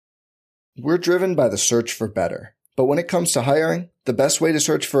We're driven by the search for better. But when it comes to hiring, the best way to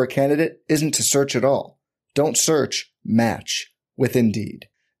search for a candidate isn't to search at all. Don't search, match with Indeed.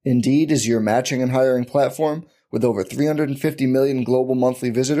 Indeed is your matching and hiring platform with over 350 million global monthly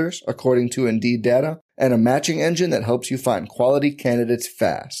visitors, according to Indeed data, and a matching engine that helps you find quality candidates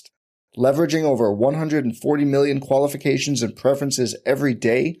fast. Leveraging over 140 million qualifications and preferences every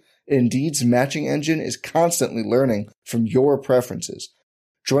day, Indeed's matching engine is constantly learning from your preferences.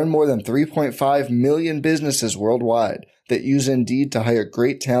 Join more than 3.5 million businesses worldwide that use Indeed to hire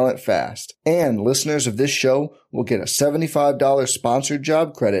great talent fast. And listeners of this show will get a $75 sponsored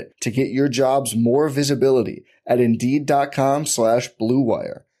job credit to get your jobs more visibility at Indeed.com/Blue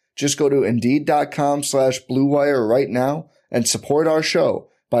Wire. Just go to Indeed.com/Blue Wire right now and support our show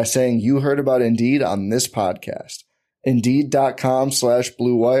by saying you heard about Indeed on this podcast.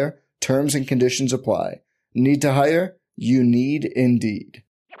 Indeed.com/Blue Wire. Terms and conditions apply. Need to hire? You need Indeed.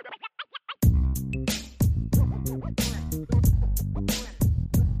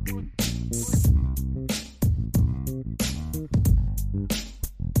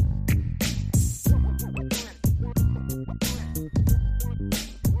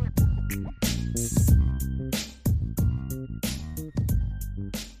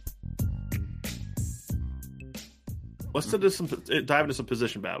 Let's dive into some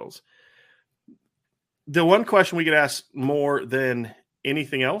position battles. The one question we get asked more than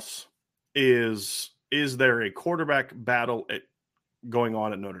anything else is there a quarterback battle going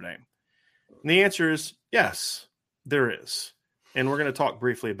on at Notre Dame? And the answer is yes, there is. And we're going to talk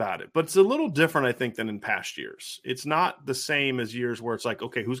briefly about it. But it's a little different, I think, than in past years. It's not the same as years where it's like,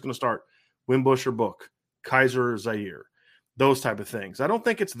 okay, who's going to start? Wimbush or Book? Kaiser or Zaire? Those type of things. I don't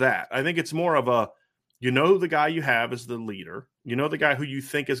think it's that. I think it's more of a, you know, the guy you have is the leader. You know the guy who you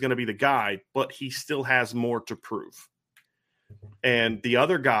think is going to be the guy, but he still has more to prove. And the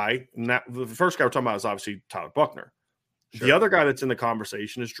other guy, the first guy we're talking about is obviously Tyler Buchner. Sure. The other guy that's in the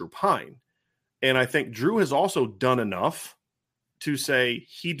conversation is Drew Pine. And I think Drew has also done enough to say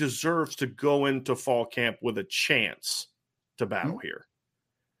he deserves to go into fall camp with a chance to battle here.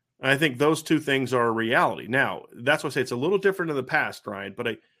 And I think those two things are a reality. Now, that's why I say it's a little different in the past, Ryan,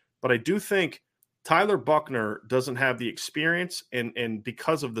 but I do think Tyler Buchner doesn't have the experience, and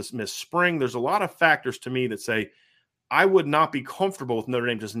because of this missed spring, there's a lot of factors to me that say I would not be comfortable with Notre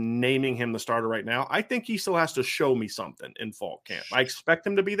Dame just naming him the starter right now. I think he still has to show me something in fall camp. I expect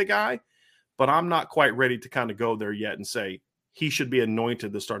him to be the guy, but I'm not quite ready to kind of go there yet and say he should be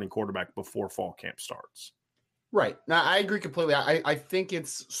anointed the starting quarterback before fall camp starts. Right. Now, I agree completely. I think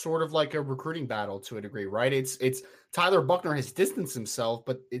it's sort of like a recruiting battle to a degree, right? It's Tyler Buchner has distanced himself,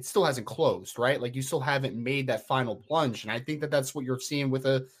 but it still hasn't closed, right? Like you still haven't made that final plunge. And I think that that's what you're seeing with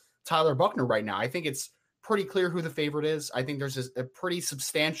a Tyler Buchner right now. I think it's pretty clear who the favorite is. I think there's a pretty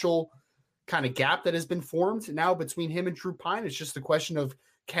substantial kind of gap that has been formed now between him and Drew Pine. It's just a question of,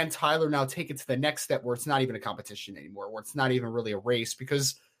 can Tyler now take it to the next step where it's not even a competition anymore, where it's not even really a race?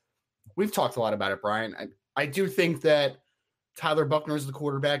 Because we've talked a lot about it, Brian. I do think that Tyler Buchner as the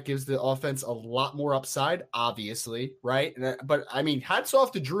quarterback gives the offense a lot more upside, obviously, right? But I mean, hats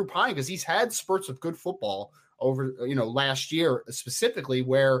off to Drew Pine because he's had spurts of good football over, last year specifically,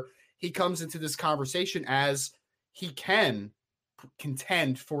 where he comes into this conversation as he can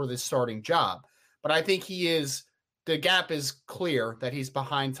contend for this starting job. But I think the gap is clear that he's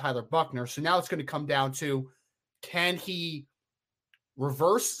behind Tyler Buchner. So now it's going to come down to, can he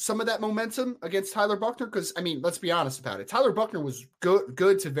reverse some of that momentum against Tyler Buchner? Because, I mean, let's be honest about it. Tyler Buchner was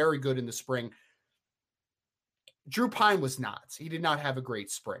good to very good in the spring. Drew Pine was not. He did not have a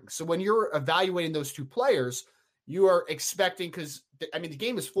great spring. So when you're evaluating those two players, you are expecting, because, I mean, the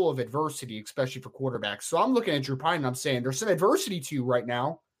game is full of adversity, especially for quarterbacks. So I'm looking at Drew Pine and I'm saying, there's some adversity to you right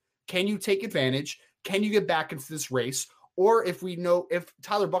now. Can you take advantage? Can you get back into this race? Or if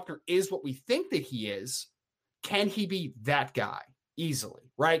Tyler Buchner is what we think that he is, can he be that guy? Easily,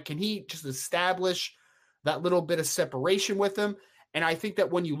 right? Can he just establish that little bit of separation with him? And I think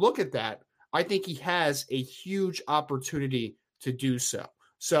that when you look at that, I think he has a huge opportunity to do so.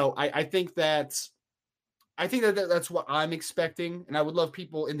 So I think that's what I'm expecting. And I would love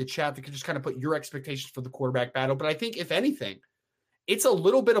people in the chat that could just kind of put your expectations for the quarterback battle. But I think if anything, it's a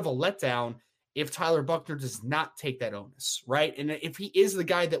little bit of a letdown if Tyler Buchner does not take that onus, right? And if he is the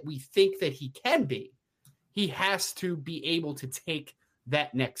guy that we think that he can be, he has to be able to take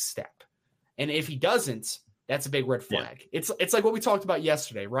that next step. And if he doesn't, that's a big red flag. Yeah. It's like what we talked about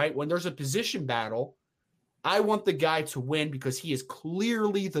yesterday, right? When there's a position battle, I want the guy to win because he is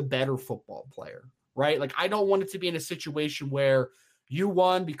clearly the better football player, right? Like, I don't want it to be in a situation where you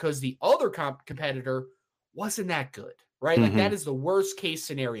won because the other competitor wasn't that good, right? Like that Mhm. is the worst case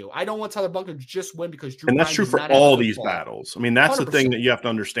scenario. I don't want Tyler Buckner to just win because Drew And that's Pine true did for not have a all good these fall. battles. I mean, that's the thing 100%. that you have to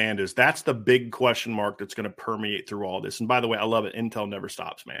understand is that's the big question mark that's going to permeate through all this. And by the way, I love it. Intel never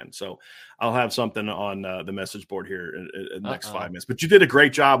stops, man. So I'll have something on the message board here in the next 5 minutes. But you did a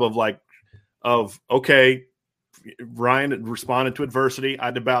great job of okay, Ryan responded to adversity. I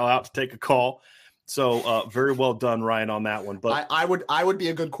had to bow out to take a call. So very well done, Ryan, on that one. But I would be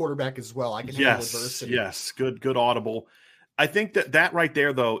a good quarterback as well. I can handle adversity. Yes, good audible. I think that right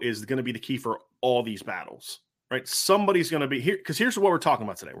there, though, is going to be the key for all these battles, right? Somebody's going to be here because here's what we're talking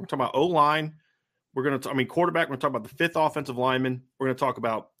about today. We're talking about O-line. We're going to, quarterback. We're going to talk about the fifth offensive lineman. We're going to talk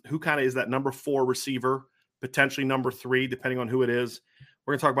about who kind of is that number 4 receiver, potentially number 3, depending on who it is.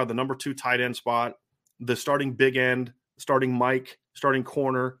 We're going to talk about the number 2 tight end spot, the starting big end, starting Mike, starting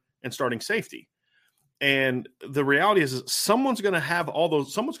corner, and starting safety. And the reality is someone's going to have all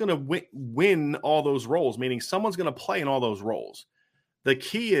those, someone's going to win all those roles, meaning someone's going to play in all those roles. The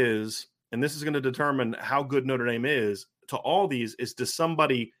key is, and this is going to determine how good Notre Dame is to all these, is does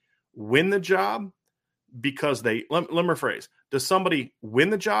somebody win the job because let me rephrase, does somebody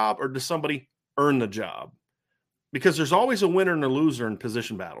win the job or does somebody earn the job? Because there's always a winner and a loser in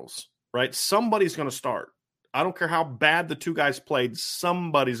position battles, right? Somebody's going to start. I don't care how bad the two guys played,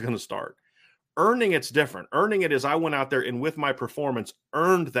 somebody's going to start. Earning it's different. Earning it is I went out there and with my performance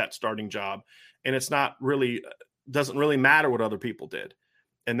earned that starting job, and it's not really doesn't really matter what other people did,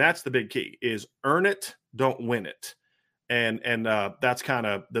 and that's the big key: is earn it, don't win it, and that's kind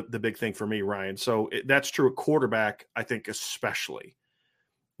of the big thing for me, Ryan. So that's true at quarterback, I think, especially,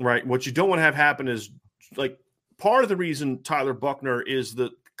 right? What you don't want to have happen is like part of the reason Tyler Buckner is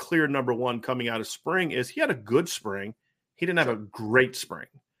the clear number 1 coming out of spring is he had a good spring, he didn't have a great spring.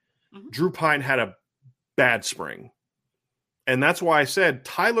 Mm-hmm. Drew Pine had a bad spring. And that's why I said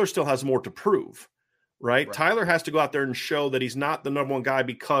Tyler still has more to prove, right? Tyler has to go out there and show that he's not the number 1 guy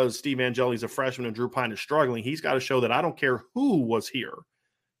because Steve Angeli's a freshman and Drew Pine is struggling. He's got to show that I don't care who was here,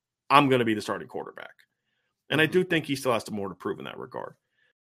 I'm going to be the starting quarterback. And I do think he still has more to prove in that regard.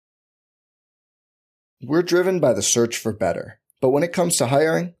 We're driven by the search for better. But when it comes to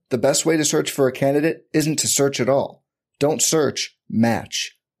hiring, the best way to search for a candidate isn't to search at all. Don't search,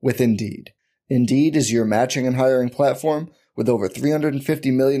 match with Indeed. Indeed is your matching and hiring platform with over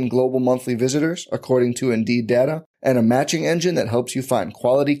 350 million global monthly visitors, according to Indeed data, and a matching engine that helps you find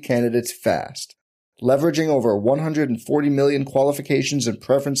quality candidates fast. Leveraging over 140 million qualifications and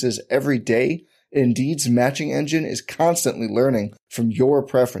preferences every day, Indeed's matching engine is constantly learning from your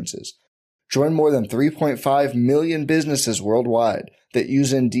preferences. Join more than 3.5 million businesses worldwide that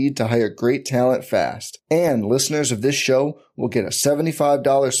use Indeed to hire great talent fast. And listeners of this show will get a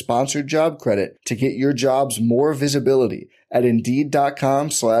 $75 sponsored job credit to get your jobs more visibility at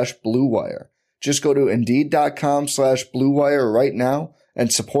Indeed.com/Blue Wire. Just go to Indeed.com/Blue Wire right now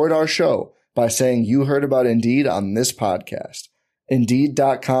and support our show by saying you heard about Indeed on this podcast.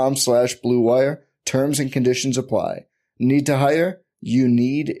 Indeed.com/Blue Wire. Terms and conditions apply. Need to hire? You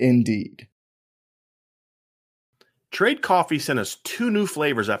need Indeed. Trade Coffee sent us 2 new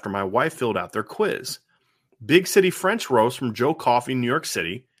flavors after my wife filled out their quiz. Big City French Roast from Joe Coffee, New York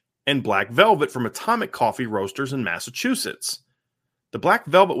City, and Black Velvet from Atomic Coffee Roasters in Massachusetts. The Black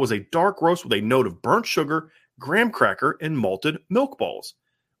Velvet was a dark roast with a note of burnt sugar, graham cracker, and malted milk balls.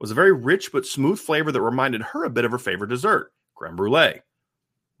 It was a very rich but smooth flavor that reminded her a bit of her favorite dessert, creme brulee.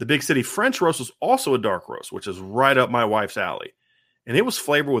 The Big City French Roast was also a dark roast, which is right up my wife's alley. And it was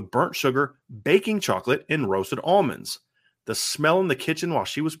flavored with burnt sugar, baking chocolate, and roasted almonds. The smell in the kitchen while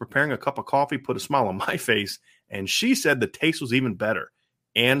she was preparing a cup of coffee put a smile on my face, and she said the taste was even better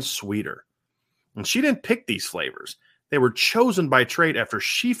and sweeter. And she didn't pick these flavors. They were chosen by Trade after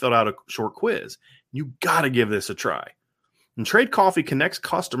she filled out a short quiz. You got to give this a try. And Trade Coffee connects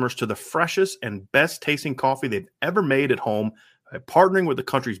customers to the freshest and best tasting coffee they've ever made at home by partnering with the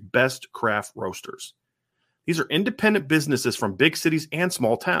country's best craft roasters. These are independent businesses from big cities and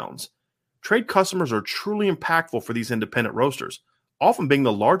small towns. Trade customers are truly impactful for these independent roasters, often being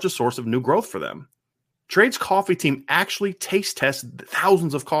the largest source of new growth for them. Trade's coffee team actually taste tests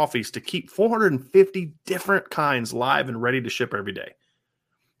thousands of coffees to keep 450 different kinds live and ready to ship every day.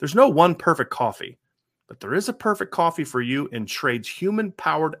 There's no one perfect coffee, but there is a perfect coffee for you, and Trade's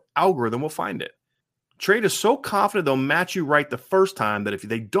human-powered algorithm will find it. Trade is so confident they'll match you right the first time that if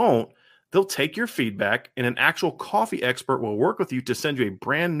they don't, they'll take your feedback, and an actual coffee expert will work with you to send you a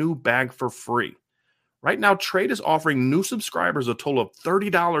brand new bag for free. Right now, Trade is offering new subscribers a total of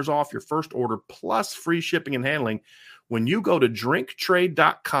 $30 off your first order plus free shipping and handling when you go to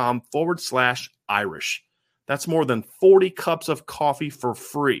drinktrade.com/Irish. That's more than 40 cups of coffee for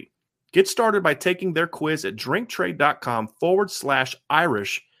free. Get started by taking their quiz at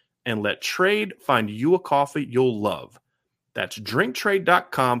drinktrade.com/Irish and let Trade find you a coffee you'll love. That's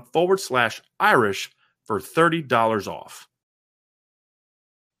drinktrade.com/Irish for $30 off.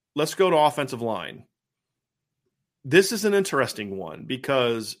 Let's go to offensive line. This is an interesting one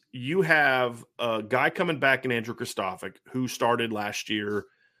because you have a guy coming back in Andrew Kristofic who started last year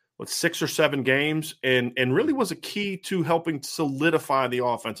with 6 or 7 games and really was a key to helping solidify the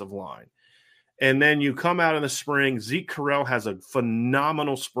offensive line. And then you come out in the spring, Zeke Correll has a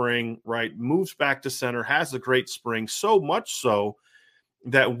phenomenal spring, right? Moves back to center, has a great spring, so much so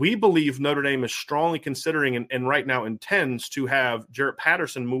that we believe Notre Dame is strongly considering and right now intends to have Jarrett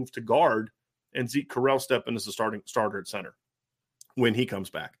Patterson move to guard and Zeke Correll step in as the starter at center when he comes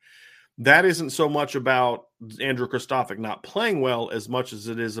back. That isn't so much about Andrew Kristofic not playing well as much as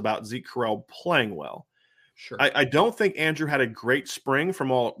it is about Zeke Correll playing well. Sure. I don't think Andrew had a great spring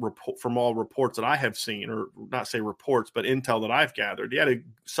from all reports that I have seen, or not say reports, but intel that I've gathered. He had a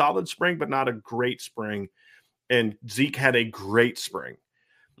solid spring, but not a great spring. And Zeke had a great spring.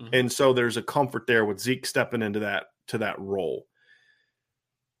 Mm-hmm. And so there's a comfort there with Zeke stepping into that role.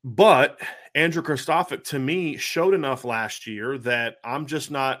 But Andrew Kristofic, to me, showed enough last year that I'm just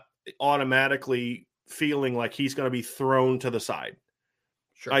not automatically feeling like he's going to be thrown to the side.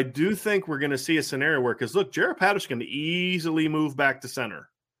 Sure. I do think we're going to see a scenario where, because look, Jarrett Patterson can easily move back to center,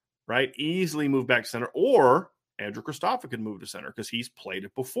 right? Easily move back to center, or Andrew Kristofic can move to center because he's played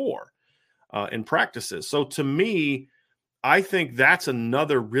it before in practices. So to me, I think that's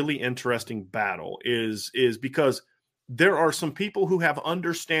another really interesting battle is because there are some people who have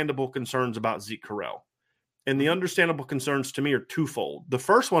understandable concerns about Zeke Correll. And the understandable concerns to me are twofold. The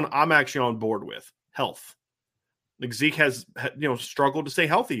first one I'm actually on board with, health. Like Zeke has, struggled to stay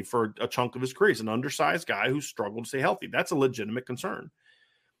healthy for a chunk of his career. He's an undersized guy who's struggled to stay healthy. That's a legitimate concern.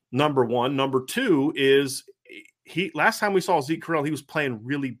 Number one. Number two is last time we saw Zeke Correll, he was playing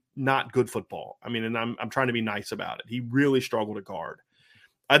really not good football. I mean, and I'm trying to be nice about it. He really struggled to guard.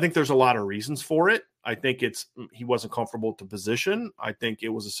 I think there's a lot of reasons for it. I think he wasn't comfortable to position. I think it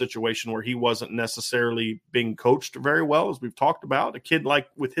was a situation where he wasn't necessarily being coached very well, as we've talked about. A kid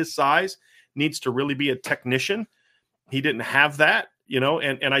with his size needs to really be a technician. He didn't have that,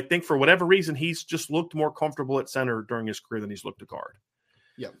 and I think for whatever reason, he's just looked more comfortable at center during his career than he's looked at guard.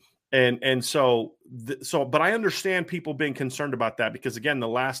 Yeah. But I understand people being concerned about that because, again, the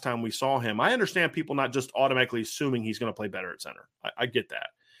last time we saw him, I understand people not just automatically assuming he's going to play better at center. I get that.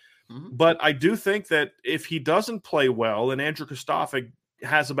 Mm-hmm. But I do think that if he doesn't play well and Andrew Kristofic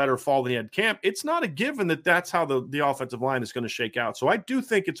has a better fall than he had camp, it's not a given that that's how the offensive line is going to shake out. So I do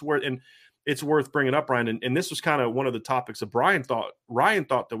think it's worth bringing up, Ryan. And this was kind of one of the topics that Ryan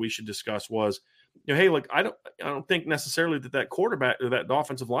thought that we should discuss was, hey, look, I don't think necessarily that quarterback or that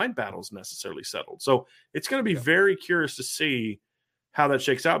offensive line battle is necessarily settled. So it's going to be very curious to see how that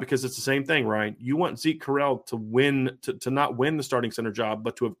shakes out because it's the same thing, Ryan. You want Zeke Correll to win, to not win the starting center job,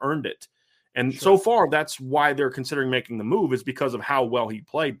 but to have earned it. And so far, that's why they're considering making the move is because of how well he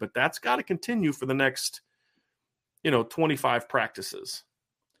played. But that's got to continue for the next, 25 practices.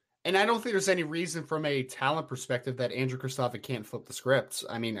 And I don't think there's any reason from a talent perspective that Andrew Kristofic can't flip the script.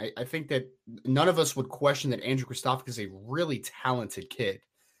 I mean, I think that none of us would question that Andrew Kristofic is a really talented kid.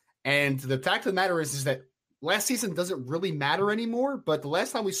 And the fact of the matter is that last season doesn't really matter anymore, but the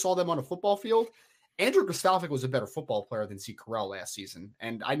last time we saw them on a football field, Andrew Kristofic was a better football player than Zeke Correll last season.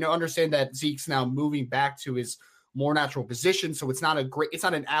 And I understand that Zeke's now moving back to his more natural position. So it's not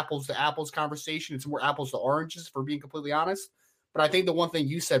an apples to apples conversation. It's more apples to oranges, for being completely honest. But I think the one thing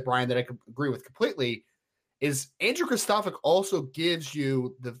you said, Brian, that I could agree with completely is Andrew Kristofic also gives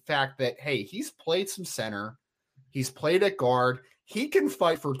you the fact that, hey, he's played some center. He's played at guard. He can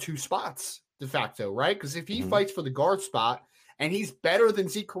fight for 2 spots de facto, right? Because if he fights for the guard spot and he's better than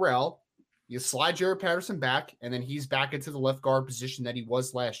Zeke Correll, you slide Jarrett Patterson back, and then he's back into the left guard position that he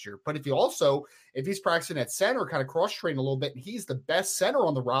was last year. But if he's practicing at center, kind of cross-train a little bit, and he's the best center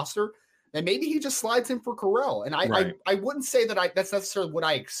on the roster, then maybe he just slides in for Correll. And I wouldn't say that that's necessarily what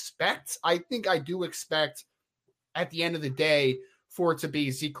I expect. I think I do expect at the end of the day for it to be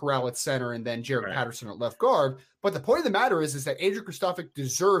Zeke Correll at center and then Jarrett Patterson at left guard. But the point of the matter is that Andrew Kristofic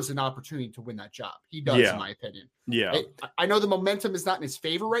deserves an opportunity to win that job. He does, in my opinion. Yeah. I know the momentum is not in his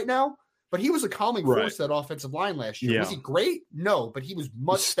favor right now, but he was a calming force to that offensive line last year. Yeah. Was he great? No, but he was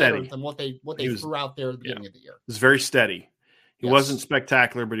much better than what they threw out there at the beginning of the year. It was very steady. He wasn't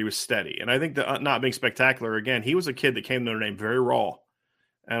spectacular, but he was steady. And I think that not being spectacular, again, he was a kid that came to Notre Dame very raw.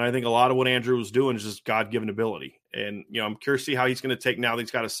 And I think a lot of what Andrew was doing is just God-given ability. And, I'm curious to see how he's going to take now that he's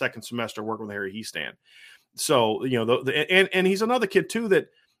got a second semester working with Harry Heastan. So, and he's another kid, too, that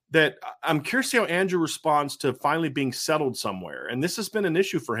that I'm curious to see how Andrew responds to finally being settled somewhere. And this has been an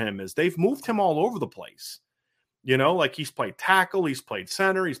issue for him, is they've moved him all over the place. Like he's played tackle, he's played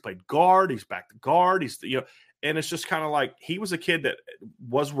center, he's played guard, he's back to guard. And it's just kind of like he was a kid that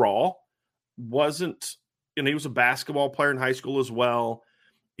was raw, wasn't, he was a basketball player in high school as well.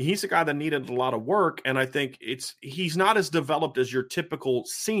 He's a guy that needed a lot of work. And I think he's not as developed as your typical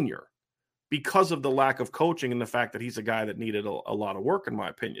senior because of the lack of coaching and the fact that he's a guy that needed a lot of work, in my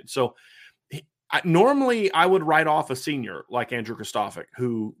opinion. So normally I would write off a senior like Andrew Kristofic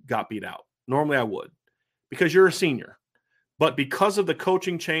who got beat out. Normally I would, because you're a senior. But because of the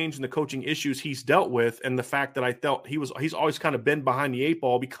coaching change and the coaching issues he's dealt with, and the fact that I felt he's always kind of been behind the eight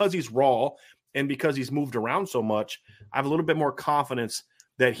ball because he's raw and because he's moved around so much, I have a little bit more confidence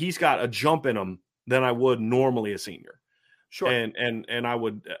that he's got a jump in him than I would normally a senior. Sure. And I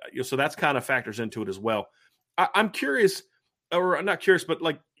would, so that's kind of factors into it as well. I'm curious, or I'm not curious, but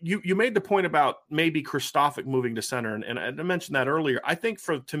like you made the point about maybe Kristofic moving to center. And I mentioned that earlier. I think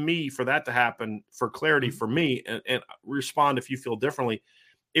for that to happen, for clarity for me, and respond if you feel differently,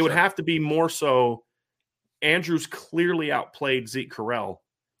 it would have to be more so Andrews clearly outplayed Zeke Correll,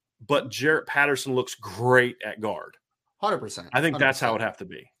 but Jarrett Patterson looks great at guard. 100%. I think 100%. that's how it would have to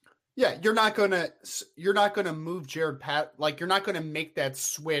be. Yeah, you're not gonna move Jared you're not gonna make that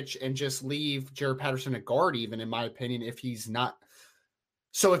switch and just leave Jared Patterson at guard, even in my opinion, if he's not.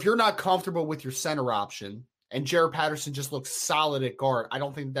 So if you're not comfortable with your center option and Jared Patterson just looks solid at guard, I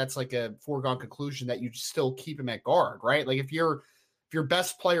don't think that's like a foregone conclusion that you still keep him at guard, right? Like if your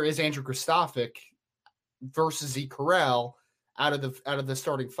best player is Andrew Kristofic versus Zeke Correll out of the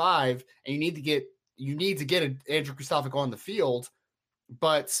starting five, and you need to get Andrew Kristofic on the field,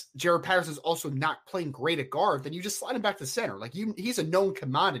 but Jared Patterson's also not playing great at guard, then you just slide him back to center. Like he's a known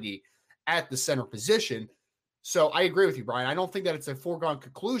commodity at the center position. So I agree with you, Brian. I don't think that it's a foregone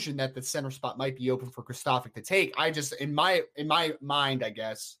conclusion that the center spot might be open for Kristofic to take. I just, in my mind, I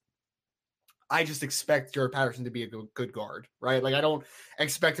guess, I just expect Jared Patterson to be a good guard, right? Like I don't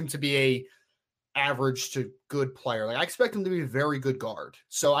expect him to be a average to good player. Like I expect him to be a very good guard.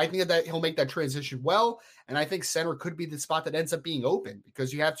 So I think that he'll make that transition well. And I think center could be the spot that ends up being open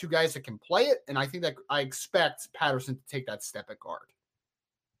because you have two guys that can play it. And I think that I expect Patterson to take that step at guard.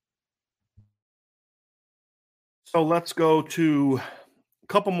 So let's go to a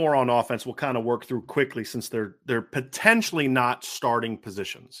couple more on offense. We'll kind of work through quickly since they're potentially not starting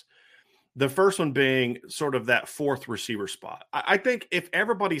positions. The first one being sort of that fourth receiver spot. I think if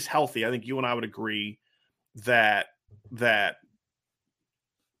everybody's healthy, I think you and I would agree that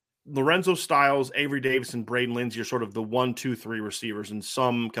Lorenzo Styles, Avery Davis, and Braden Lindsey are sort of the 1, 2, 3 receivers in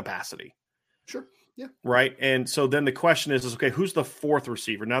some capacity. Sure. Yeah. Right. And so then the question is okay, who's the fourth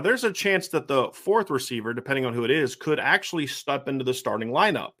receiver? Now there's a chance that the fourth receiver, depending on who it is, could actually step into the starting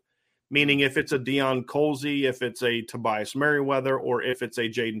lineup. Meaning if it's a Deion Colsey, if it's a Tobias Merriweather, or if it's a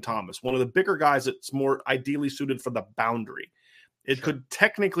Jaden Thomas, one of the bigger guys that's more ideally suited for the boundary. It could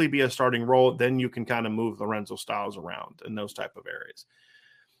technically be a starting role. Then you can kind of move Lorenzo Styles around in those type of areas.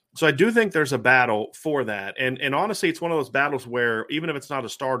 So I do think there's a battle for that. And honestly, it's one of those battles where even if it's not a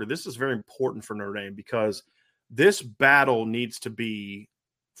starter, this is very important for Notre Dame because this battle needs to be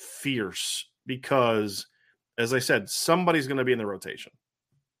fierce because, as I said, somebody's going to be in the rotation.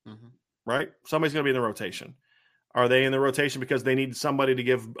 Mm-hmm. Right? Somebody's going to be in the rotation. Are they in the rotation because they need somebody to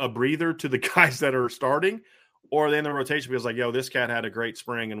give a breather to the guys that are starting? Or are they in the rotation because like, yo, this cat had a great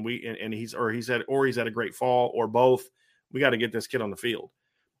spring and he's had a great fall, or both. We got to get this kid on the field.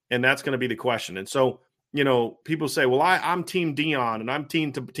 And that's going to be the question. And so, people say, well, I'm team Deion and I'm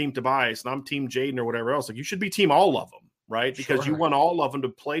team Tobias and I'm team Jaden or whatever else. Like you should be team all of them, right? Because you want all of them to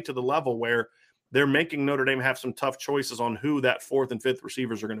play to the level where they're making Notre Dame have some tough choices on who that fourth and fifth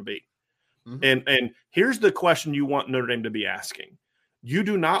receivers are going to be. Mm-hmm. And here's the question you want Notre Dame to be asking. You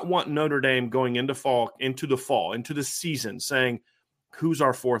do not want Notre Dame going into the season saying, who's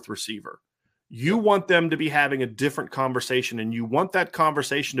our fourth receiver? You want them to be having a different conversation, and you want that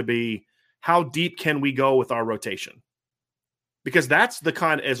conversation to be, how deep can we go with our rotation? Because that's the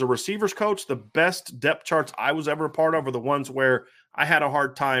kind, as a receivers coach, the best depth charts I was ever a part of are the ones where I had a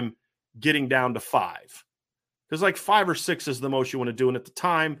hard time getting down to 5. Because like 5 or 6 is the most you want to do. And at the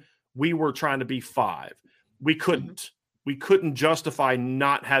time, we were trying to be 5. We couldn't. Mm-hmm. We couldn't justify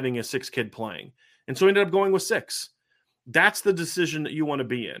not having a 6 kid playing. And so we ended up going with 6. That's the decision that you want to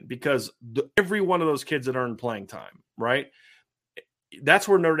be in because every one of those kids that earned playing time, right? That's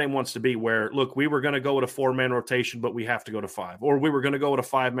where Notre Dame wants to be, where, look, we were going to go with a 4-man rotation, but we have to go to 5. Or we were going to go with a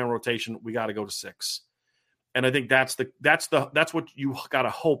 5-man rotation. We got to go to 6. And I think that's what you got to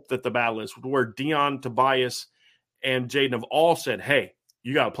hope that the battle is, where Deion, Tobias, and Jaden have all said, hey,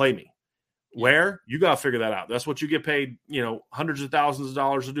 you got to play me. Where? You got to figure that out. That's what you get paid, hundreds of thousands of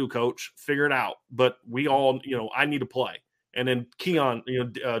dollars to do, coach. Figure it out. But we all, I need to play. And then Keon,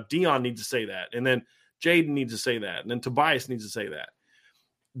 Dion needs to say that. And then Jaden needs to say that. And then Tobias needs to say that.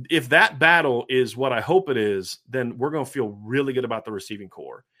 If that battle is what I hope it is, then we're going to feel really good about the receiving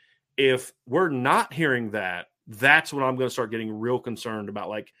core. If we're not hearing that, that's when I'm going to start getting real concerned about,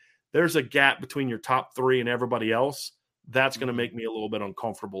 like, there's a gap between your top three and everybody else. That's going to make me a little bit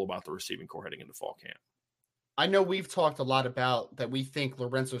uncomfortable about the receiving core heading into fall camp. I know we've talked a lot about that. We think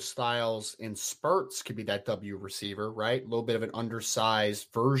Lorenzo Styles in spurts could be that W receiver, right? A little bit of an undersized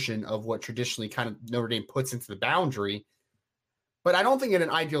version of what traditionally kind of Notre Dame puts into the boundary. But I don't think in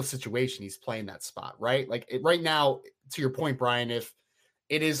an ideal situation he's playing that spot, right? Like right now, to your point, Brian, if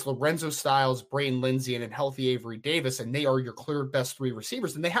it is Lorenzo Styles, Braden Lindsey, and a healthy Avery Davis, and they are your clear best three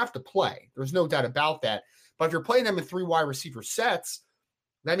receivers, then they have to play. There's no doubt about that. But if you're playing them in 3 wide receiver sets,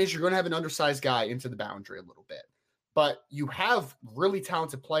 that means you're going to have an undersized guy into the boundary a little bit. But you have really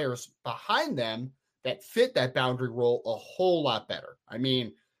talented players behind them that fit that boundary role a whole lot better. I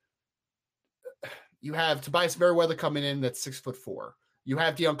mean, you have Tobias Merriweather coming in that's 6'4". You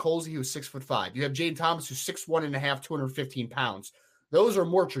have Deion Colsey, who's 6'5". You have Jaden Thomas, who's 6'1.5", 215 pounds. Those are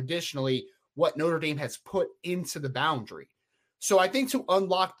more traditionally what Notre Dame has put into the boundary. So I think to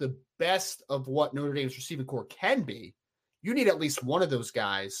unlock the best of what Notre Dame's receiving core can be, you need at least one of those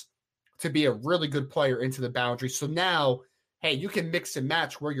guys to be a really good player into the boundary. So now, hey, you can mix and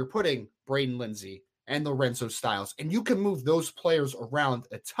match where you're putting Braden Lindsey and Lorenzo Styles, and you can move those players around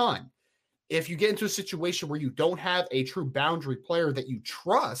a ton. If you get into a situation where you don't have a true boundary player that you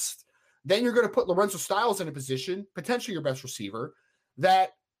trust, then you're going to put Lorenzo Styles in a position, potentially your best receiver,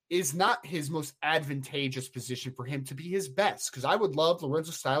 that is not his most advantageous position for him to be his best. Because I would love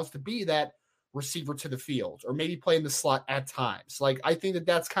Lorenzo Styles to be that receiver to the field or maybe play in the slot at times. Like, I think that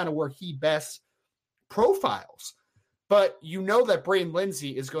that's kind of where he best profiles. But you know that Braden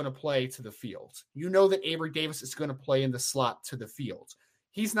Lindsey is going to play to the field. You know that Avery Davis is going to play in the slot to the field.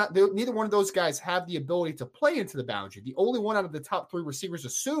 He's not, neither one of those guys have the ability to play into the boundary. The only one out of the top 3 receivers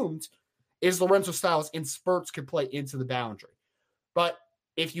assumed is Lorenzo Styles in spurts could play into the boundary. But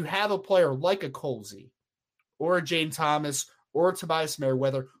if you have a player like a Colsey or a Jane Thomas or a Tobias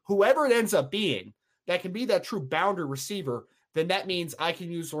Merriweather, whoever it ends up being, that can be that true boundary receiver, then that means I can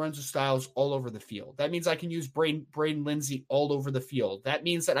use Lorenzo Styles all over the field. That means I can use Braden Lindsey all over the field. That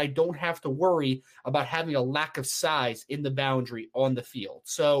means that I don't have to worry about having a lack of size in the boundary on the field.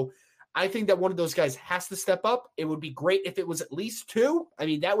 So I think that one of those guys has to step up. It would be great if it was at least 2. I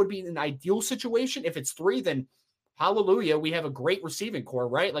mean, that would be an ideal situation. If it's 3, then hallelujah, we have a great receiving core,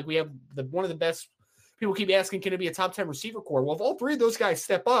 right? Like we have one of the best. People keep asking, can it be a top 10 receiver core? Well, if all 3 of those guys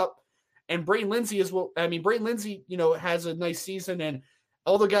step up, and Braden Lindsey Braden Lindsey, has a nice season and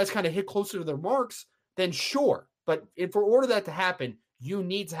all the guys kind of hit closer to their marks, then sure. But for order that to happen, you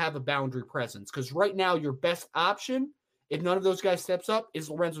need to have a boundary presence. Because right now, your best option, if none of those guys steps up, is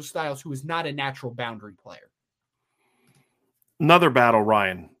Lorenzo Styles, who is not a natural boundary player. Another battle,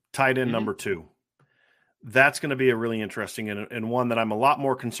 Ryan, tight end number 2. That's going to be a really interesting and one that I'm a lot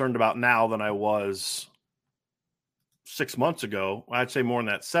more concerned about now than I was 6 months ago. I'd say more than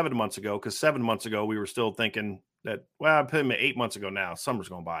that, 7 months ago, because 7 months ago we were still thinking that, well, I put him 8 months ago now. Summer's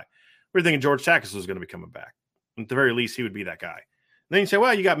going by. We were thinking George Takis was going to be coming back. At the very least, he would be that guy. And then you say,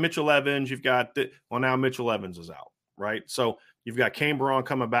 well, you got Mitchell Evans. You've got now Mitchell Evans is out, right? So you've got Kane Braun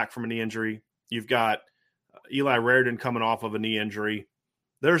coming back from a knee injury. You've got Eli Raridan coming off of a knee injury.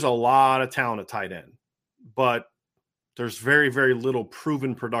 There's a lot of talent at tight end, but there's very, very little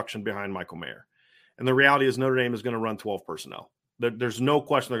proven production behind Michael Mayer. And the reality is Notre Dame is going to run 12 personnel. There's no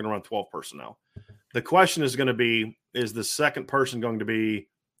question they're going to run 12 personnel. The question is going to be, is the second person going to be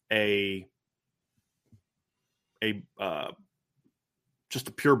just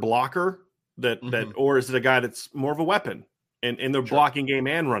a pure blocker that or is it a guy that's more of a weapon in their blocking game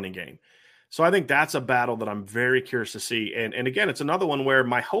and running game? So I think that's a battle that I'm very curious to see. And again, it's another one where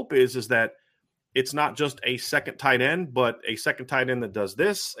my hope is that it's not just a second tight end, but a second tight end that does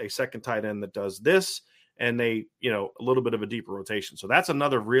this, a second tight end that does this, and a little bit of a deeper rotation. So that's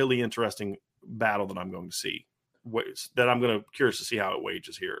another really interesting battle that I'm going to see, that I'm going to curious to see how it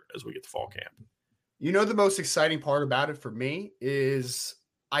wages here as we get to fall camp. The most exciting part about it for me is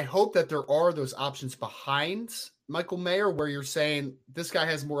I hope that there are those options behind Michael Mayer where you're saying this guy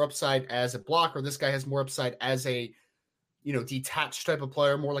has more upside as a blocker, this guy has more upside as a detached type of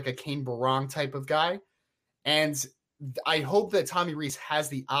player, more like a Kane Braun type of guy. And I hope that Tommy Rees has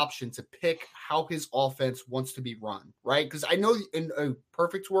the option to pick how his offense wants to be run, right? Because I know in a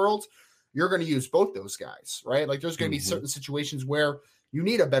perfect world, you're going to use both those guys, right? Like there's going to be certain situations where You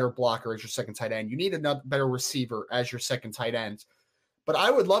need a better blocker as your second tight end. You need a better receiver as your second tight end. But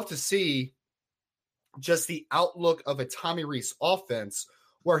I would love to see just the outlook of a Tommy Rees offense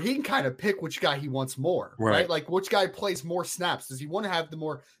where he can kind of pick which guy he wants more, right? Like which guy plays more snaps. Does he want to have the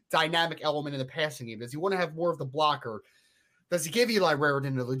more dynamic element in the passing game? Does he want to have more of the blocker? Does he give Eli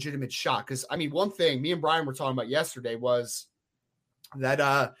Raritan a legitimate shot? Because, I mean, one thing me and Brian were talking about yesterday was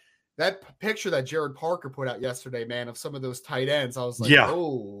that that picture that Jared Parker put out yesterday, man, of some of those tight ends. I was like,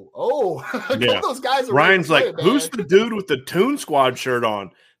 those guys are Ryan's really like, who's the dude with the Toon Squad shirt on?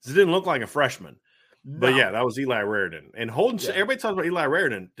 It didn't look like a freshman. No. But yeah, that was Eli Raritan. And Holden, everybody talks about Eli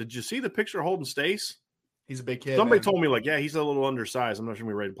Raritan. Did you see the picture of Holden Stace? He's a big kid. Somebody told me, like, yeah, he's a little undersized. I'm not sure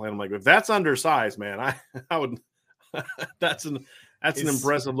we're ready to play. I'm like, if that's undersized, man, I would that's an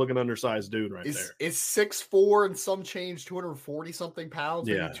impressive looking undersized dude right there. Is 6'4" and some change, 240 something pounds,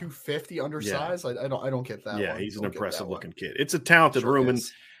 maybe 250 undersized. I don't get that. Yeah, he's an impressive looking kid. It's a talented room,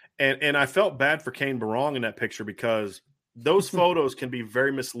 and I felt bad for Kane Barong in that picture because those photos can be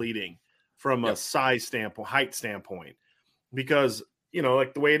very misleading from a size standpoint, height standpoint, because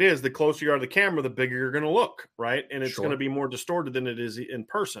like the way it is, the closer you are to the camera, the bigger you're going to look, right? And it's going to be more distorted than it is in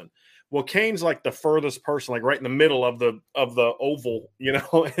person. Well, Kane's like the furthest person, like right in the middle of the oval,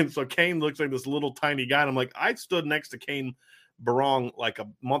 and so Kane looks like this little tiny guy. And I'm like, I stood next to Kane Barong like a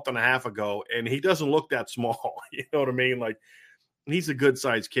month and a half ago, and he doesn't look that small. You know what I mean? Like, he's a good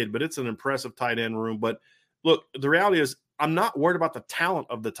sized kid, but it's an impressive tight end room. But look, the reality is I'm not worried about the talent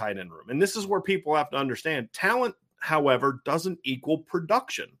of the tight end room. And this is where people have to understand talent, however, doesn't equal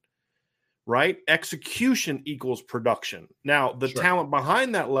production, right? Execution equals production. Now, the talent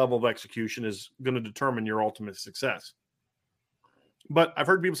behind that level of execution is going to determine your ultimate success. But I've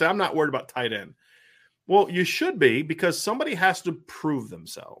heard people say, I'm not worried about tight end. Well, you should be, because somebody has to prove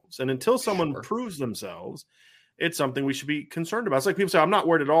themselves. And until someone proves themselves, it's something we should be concerned about. It's like people say, I'm not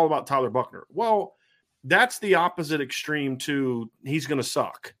worried at all about Tyler Buchner. Well, that's the opposite extreme to he's going to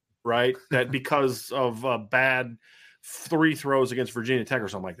suck, right? That because of bad 3 throws against Virginia Tech or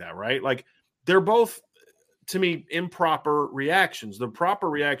something like that, right? Like, they're both, to me, improper reactions. The proper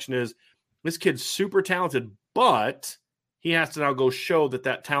reaction is this kid's super talented, but he has to now go show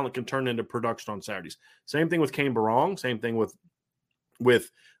that talent can turn into production on Saturdays. Same thing with Kane Barong. Same thing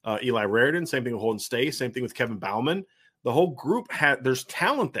with Eli Raritan. Same thing with Holden Stace. Same thing with Kevin Bauman. The whole group there's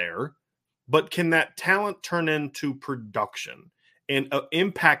talent there, but can that talent turn into production and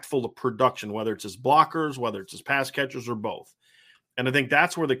impactful production, whether it's as blockers, whether it's as pass catchers, or both? And I think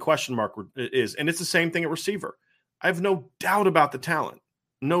that's where the question mark is. And it's the same thing at receiver. I have no doubt about the talent.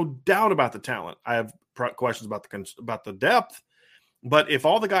 No doubt about the talent. I have questions about the depth. But if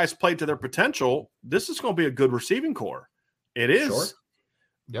all the guys played to their potential, this is going to be a good receiving core. It is. Sure.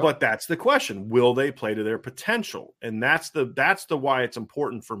 Yep. But that's the question. Will they play to their potential? And that's the why it's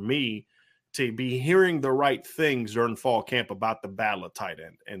important for me to be hearing the right things during fall camp about the battle of tight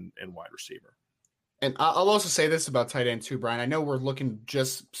end and wide receiver. And I'll also say this about tight end too, Brian. I know we're looking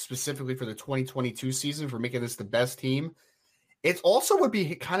just specifically for the 2022 season for making this the best team. It also would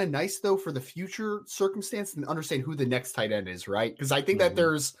be kind of nice, though, for the future circumstance and understand who the next tight end is, right? Because I think that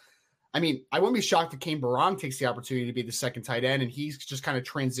I wouldn't be shocked if Kane Barong takes the opportunity to be the second tight end and he's just kind of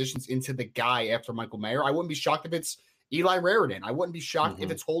transitions into the guy after Michael Mayer. I wouldn't be shocked if it's Eli Raritan. I wouldn't be shocked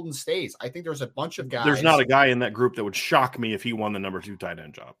if it's Holden Stace. I think there's a bunch of guys. There's not a guy in that group that would shock me if he won the number 2 tight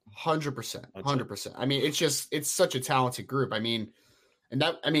end job. 100%. 100%. I mean, it's such a talented group. I mean,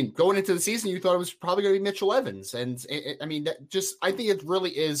 going into the season, you thought it was probably going to be Mitchell Evans. And I think it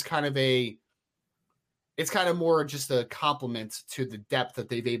really is it's kind of more just a compliment to the depth that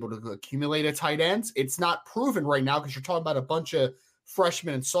they've able to accumulate at tight ends. It's not proven right now because you're talking about a bunch of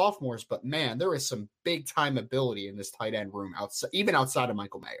freshmen and sophomores, but man, there is some big time ability in this tight end room even outside of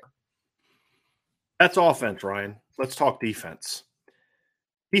Michael Mayer. That's offense, Ryan. Let's talk defense.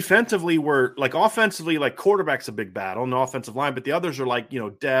 Defensively, offensively, quarterback's a big battle in the offensive line, but the others are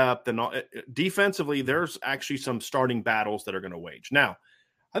depth and all. Defensively, there's actually some starting battles that are going to wage. Now,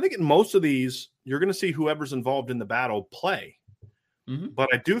 I think in most of these, you're going to see whoever's involved in the battle play. Mm-hmm. But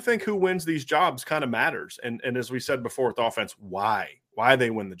I do think who wins these jobs kind of matters. And as we said before with offense, why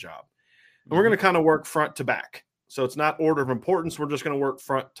they win the job. And we're going to kind of work front to back. So it's not order of importance. We're just going to work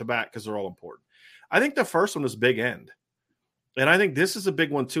front to back because they're all important. I think the first one is big end. And I think this is a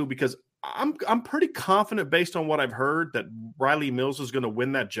big one too, because I'm pretty confident based on what I've heard that Riley Mills is going to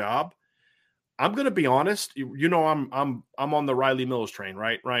win that job. I'm going to be honest. I'm on the Riley Mills train,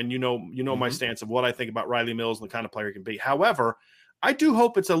 right, Ryan? You know my stance of what I think about Riley Mills and the kind of player he can be. However, I do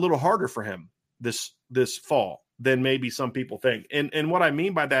hope it's a little harder for him this fall than maybe some people think. And what I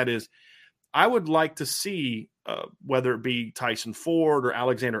mean by that is I would like to see whether it be Tyson Ford or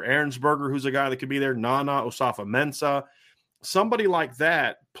Alexander Ahrensberger, who's a guy that could be there, Nana Osafa-Mensah, somebody like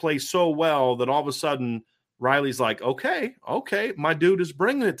that plays so well that all of a sudden Riley's like, okay, my dude is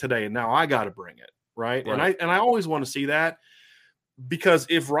bringing it today, and now I got to bring it, right? And I always want to see that, because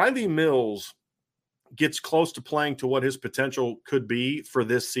if Riley Mills gets close to playing to what his potential could be for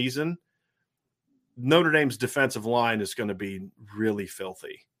this season, Notre Dame's defensive line is going to be really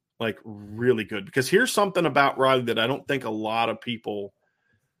filthy, like really good. Because here's something about Riley that I don't think a lot of people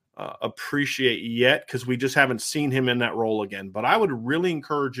appreciate yet, because we just haven't seen him in that role again. But I would really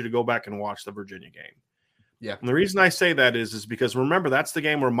encourage you to go back and watch the Virginia game. Yeah. And the reason I say that is because, remember, that's the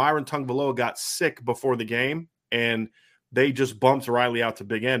game where Myron Tungvaloa got sick before the game, and they just bumped Riley out to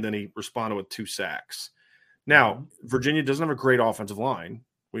big end, and he responded with 2 sacks. Now, Virginia doesn't have a great offensive line.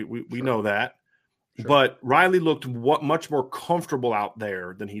 We know that. Sure. But Riley looked much more comfortable out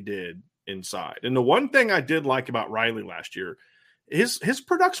there than he did inside. And the one thing I did like about Riley last year, his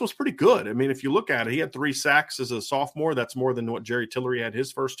production was pretty good. I mean, if you look at it, he had 3 sacks as a sophomore. That's more than what Jerry Tillery had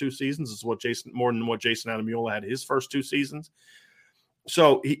his first 2 seasons. It's more than what Jason Adamula had his first 2 seasons.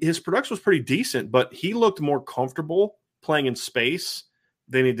 So his production was pretty decent, but he looked more comfortable playing in space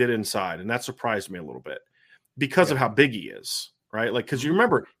than he did inside. And that surprised me a little bit because of how big he is. Right? Like, because you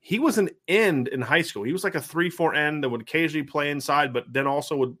remember, he was an end in high school. He was like a 3-4 end that would occasionally play inside, but then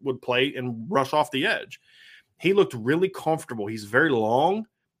also would play and rush off the edge. He looked really comfortable. He's very long,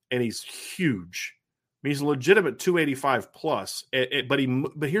 and he's huge. I mean, he's a legitimate 285 plus. But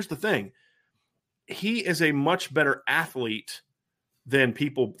here's the thing. He is a much better athlete than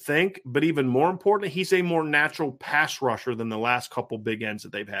people think, but even more importantly, he's a more natural pass rusher than the last couple big ends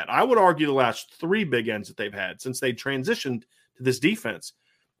that they've had. I would argue the last 3 big ends that they've had since they transitioned to this defense: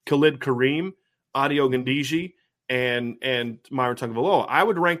 Khalid Kareem, Adi Ogundiji, and Myron Tungvaloa. I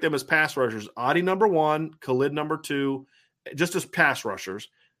would rank them as pass rushers. Adi number 1, Khalid number 2, just as pass rushers,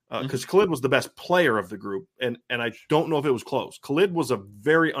 because Khalid was the best player of the group, and I don't know if it was close. Khalid was a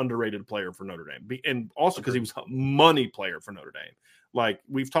very underrated player for Notre Dame, and also because he was a money player for Notre Dame. Like,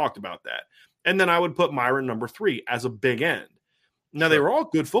 we've talked about that. And then I would put Myron number 3 as a big end. Now, they were all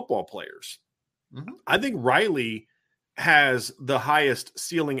good football players. I think Riley has the highest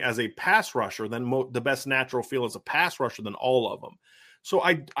ceiling as a pass rusher, than the best natural feel as a pass rusher than all of them. So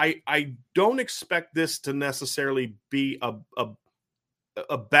I don't expect this to necessarily be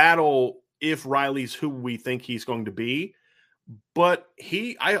a battle if Riley's who we think he's going to be. But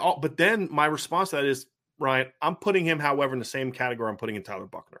then my response to that is, Ryan, I'm putting him, however, in the same category I'm putting in Tyler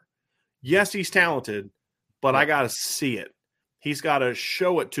Buchner. Yes, he's talented, but I got to see it. He's got to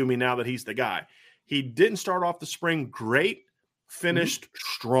show it to me now that he's the guy. He didn't start off the spring great, finished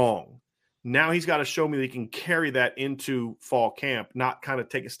strong. Now he's got to show me that he can carry that into fall camp, not kind of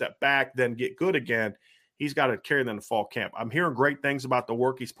take a step back, then get good again. He's got to carry that into fall camp. I'm hearing great things about the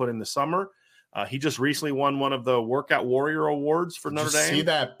work he's put in the summer. He just recently won one of the Workout Warrior Awards for Notre Dame. See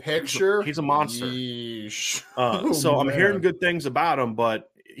that picture? He's a monster. So I'm hearing good things about him, but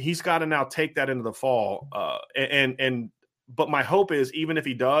he's got to now take that into the fall. But my hope is, even if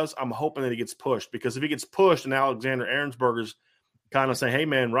he does, I'm hoping that he gets pushed, because if he gets pushed and Alexander Ahrensberger's kind of saying, hey,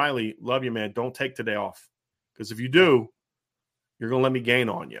 man, Riley, love you, man, don't take today off. Because if you do, you're going to let me gain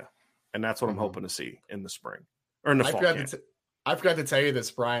on you. And that's what I'm hoping to see in the spring or in the fall camp. I forgot to tell you this,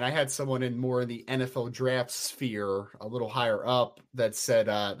 Brian. I had someone in the NFL draft sphere, a little higher up, that said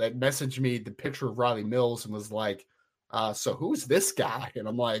that messaged me the picture of Riley Mills and was like, so who's this guy? And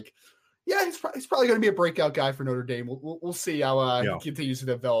I'm like, yeah, he's probably going to be a breakout guy for Notre Dame. We'll see how he continues to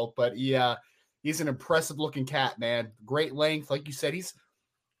develop. But he's an impressive looking cat, man. Great length. Like you said,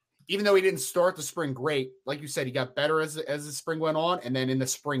 even though he didn't start the spring great, like you said, he got better as the spring went on. And then in the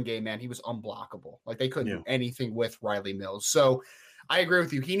spring game, man, he was unblockable. Like, they couldn't do anything with Riley Mills. So I agree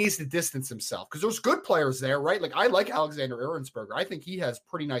with you. He needs to distance himself, because there's good players there, right? Like, I like Alexander Ahrensberger. I think he has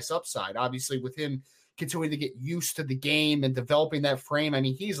pretty nice upside. Obviously, with him continuing to get used to the game and developing that frame, I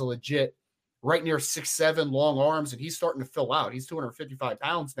mean, he's a legit right near 6'7", long arms, and he's starting to fill out. He's 255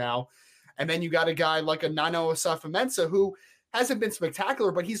 pounds now. And then you got a guy like a Nana Osafa-Mensah, who hasn't been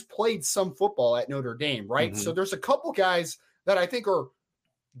spectacular, but he's played some football at Notre Dame, right? So there's a couple guys that I think are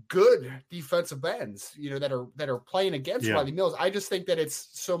good defensive ends, that are playing against Riley Mills. I just think that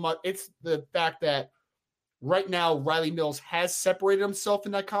it's the fact that right now Riley Mills has separated himself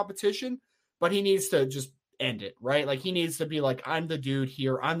in that competition, but he needs to just end it, right? Like, he needs to be like, I'm the dude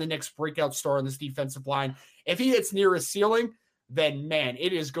here. I'm the next breakout star on this defensive line. If he hits near his ceiling, then, man,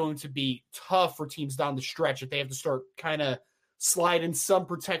 it is going to be tough for teams down the stretch if they have to start kind of sliding some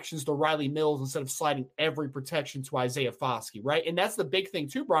protections to Riley Mills instead of sliding every protection to Isaiah Foskey, right? And that's the big thing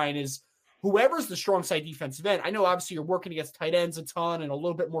too, Brian, is whoever's the strong side defensive end, I know obviously you're working against tight ends a ton and a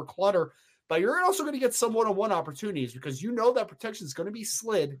little bit more clutter, but you're also going to get some one-on-one opportunities because you know that protection is going to be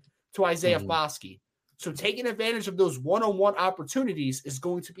slid to Isaiah Foskey. So taking advantage of those one-on-one opportunities is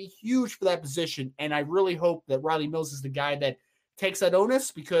going to be huge for that position. And I really hope that Riley Mills is the guy that takes that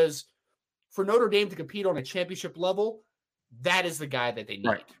onus, because for Notre Dame to compete on a championship level, that is the guy that they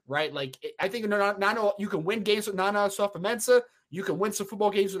need, right? Like, I think Nana, you can win games with Nana Osafo-Mensah. You can win some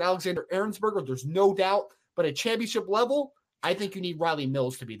football games with Alexander Ahrensberger. There's no doubt. But at championship level, I think you need Riley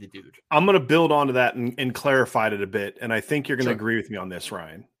Mills to be the dude. I'm going to build onto that and clarify it a bit. And I think you're going to agree with me on this,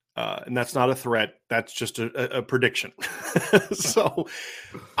 Ryan. And that's not a threat. That's just a prediction. So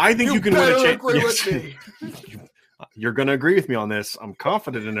I think you can win a championship. You're going to agree with me on this. I'm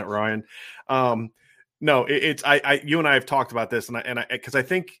confident in it, Ryan. No, it's you and I have talked about this, because I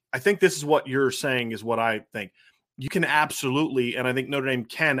think this is what you're saying is what I think. You can absolutely, and I think Notre Dame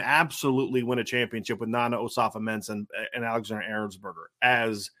can absolutely win a championship with Nana Osafo-Mensah and Alexander Ahrensberger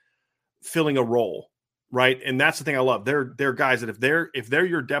as filling a role, right? And that's the thing I love. They're guys that if they're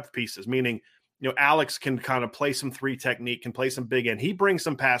your depth pieces, meaning, Alex can kind of play some 3 technique, can play some big end. He brings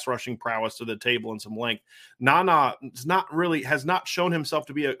some pass rushing prowess to the table and some length. Nana has not shown himself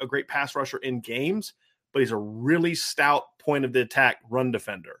to be a great pass rusher in games, but he's a really stout point of the attack run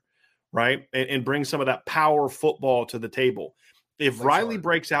defender, right? And brings some of that power football to the table. If Riley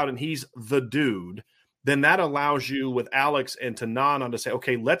breaks out and he's the dude, then that allows you with Alex and to Nana to say,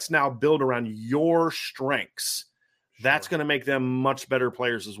 okay, let's now build around your strengths. That's going to make them much better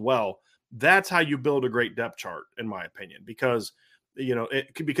players as well. That's how you build a great depth chart, in my opinion, because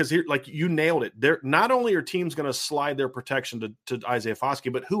because here, like you nailed it. There, not only are teams going to slide their protection to Isaiah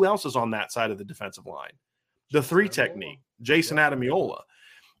Foskey, but who else is on that side of the defensive line? The 3 technique, Jason Adamiola.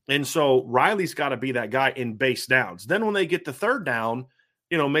 And so Riley's got to be that guy in base downs. Then when they get the 3rd down,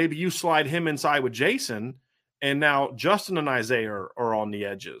 maybe you slide him inside with Jason, and now Justin and Isaiah are on the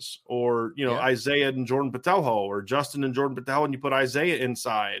edges, or, Isaiah and Jordan Patelho, or Justin and Jordan Patelho, and you put Isaiah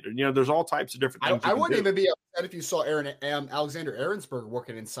inside. There's all types of different things. I wouldn't even be upset if you saw Alexander Ahrensberger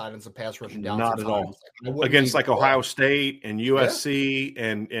working inside on some pass rushing downs. Not at all. Against Ohio State and USC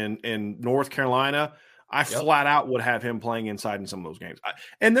and North Carolina, I flat out would have him playing inside in some of those games.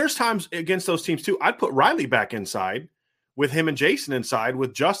 And there's times against those teams too, I'd put Riley back inside with him and Jason inside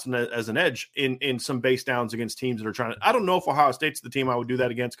with Justin as an edge in some base downs against teams that are trying to – I don't know if Ohio State's the team I would do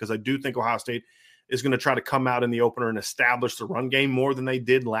that against, because I do think Ohio State is going to try to come out in the opener and establish the run game more than they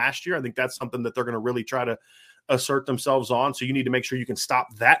did last year. I think that's something that they're going to really try to assert themselves on. So you need to make sure you can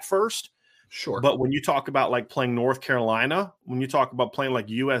stop that first. Sure. But when you talk about like playing North Carolina, when you talk about playing like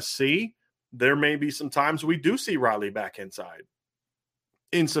USC, there may be some times we do see Riley back inside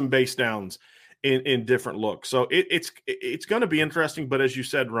in some base downs in different looks. So it's going to be interesting. But as you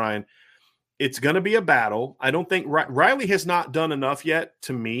said, Ryan, it's going to be a battle. I don't think Riley has not done enough yet,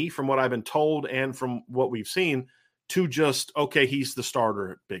 to me, from what I've been told and from what we've seen, to just, okay, he's the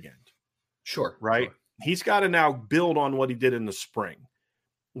starter at big end. Sure. Right? Sure. He's got to now build on what he did in the spring.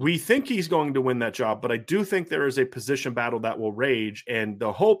 We think he's going to win that job, but I do think there is a position battle that will rage, and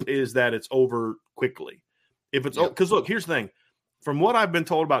the hope is that it's over quickly. If it's because look, here's the thing. From what I've been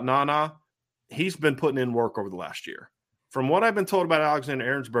told about Nana, he's been putting in work over the last year. From what I've been told about Alexander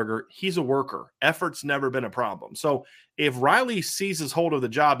Ahrensberger, he's a worker. Effort's never been a problem. So if Riley seizes hold of the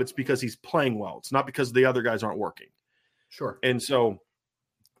job, it's because he's playing well. It's not because the other guys aren't working. Sure. And so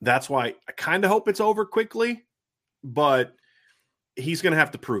that's why I kind of hope it's over quickly, but he's going to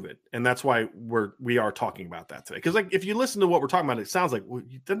have to prove it. And that's why we are talking about that today. Because like if you listen to what we're talking about, it sounds like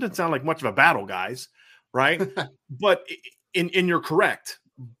it doesn't sound like much of a battle, guys, right? But and you're correct.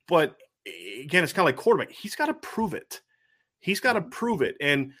 But again, it's kind of like quarterback. He's got to prove it. He's got to prove it.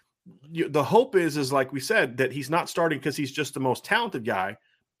 And the hope is like we said, that he's not starting because he's just the most talented guy,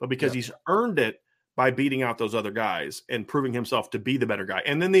 but because he's earned it by beating out those other guys and proving himself to be the better guy.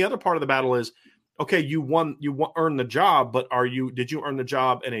 And then the other part of the battle is, okay, you earned the job, but did you earn the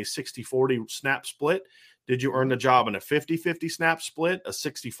job in a 60-40 snap split? Did you earn the job in a 50-50 snap split, a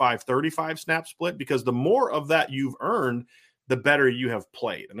 65-35 snap split? Because the more of that you've earned, the better you have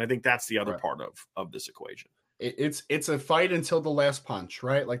played. And I think that's the other part of this equation. It's a fight until the last punch,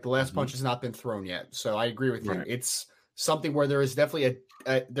 right? Like the last punch has not been thrown yet. So I agree with you. Right. It's something where there is definitely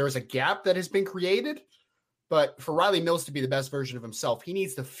there is a gap that has been created. But for Riley Mills to be the best version of himself, he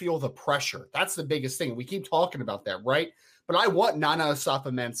needs to feel the pressure. That's the biggest thing. We keep talking about that, right? But I want Nana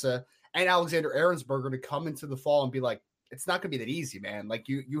Osafo-Mensah and Alexander Ahrensberger to come into the fall and be like, it's not going to be that easy, man. Like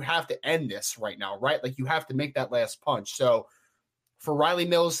you have to end this right now, right? Like you have to make that last punch. So for Riley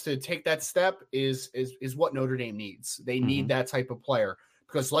Mills to take that step is what Notre Dame needs. They need that type of player.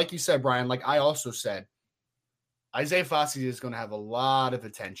 Because like you said, Brian, like I also said, Isaiah Foskey is going to have a lot of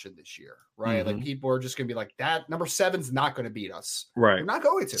attention this year, right? Like people are just going to be like, that number 7's not going to beat us. Right. They're not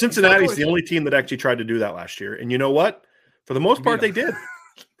going to. Cincinnati's the only team that actually tried to do that last year. And you know what? For the most part, they did.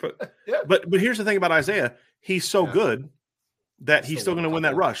 But here's the thing about Isaiah. He's so good that he's still going to win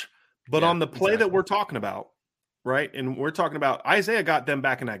that rush. But on the play that we're talking about, right? And we're talking about Isaiah got them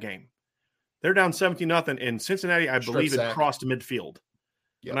back in that game. They're down 17-0, and Cincinnati, I believe, it crossed midfield.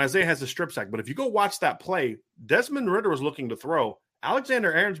 Yep. And Isaiah has a strip sack. But if you go watch that play, Desmond Ritter was looking to throw.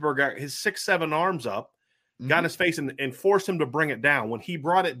 Alexander Ahrensberg got his 6'7" arms up, got in his face, and forced him to bring it down. When he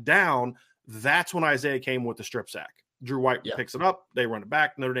brought it down, that's when Isaiah came with the strip sack. Drew White picks it up. They run it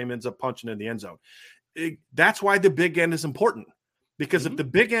back. Notre Dame ends up punching in the end zone. That's why the big end is important. Because if the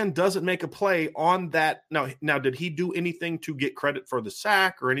big end doesn't make a play on that, now did he do anything to get credit for the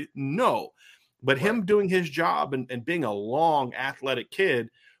sack or anything? No. But him doing his job and being a long, athletic kid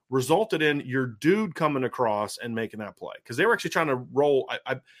resulted in your dude coming across and making that play. Because they were actually trying to roll.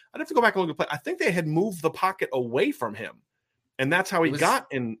 I'd have to go back and look at the play. I think they had moved the pocket away from him. And that's how he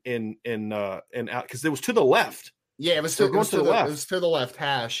got in out, because it was to the left. Yeah, it was to the left. It was to the left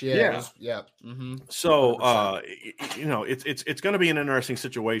hash. Yeah. So it's going to be an interesting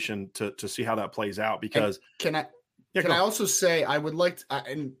situation to see how that plays out. Because can I also say I would like to,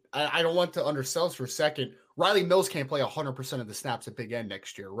 and I don't want to undersell this for a second. Riley Mills can't play 100% of the snaps at big end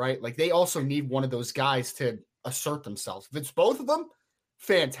next year, right? Like they also need one of those guys to assert themselves. If it's both of them,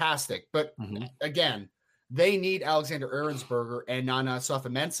 fantastic. But again, they need Alexander Ahrensberger and Nana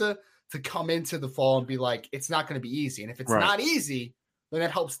Safamensa to come into the fall and be like, it's not going to be easy. And if it's not easy, then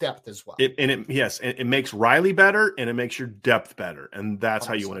that helps depth as well. It makes Riley better and it makes your depth better. And that's 100%.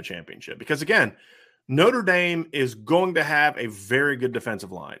 How you win a championship. Because again, Notre Dame is going to have a very good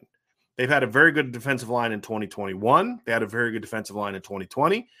defensive line. They've had a very good defensive line in 2021. They had a very good defensive line in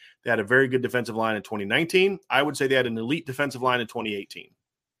 2020. They had a very good defensive line in 2019. I would say they had an elite defensive line in 2018.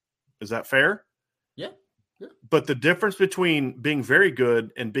 Is that fair? Yeah. But the difference between being very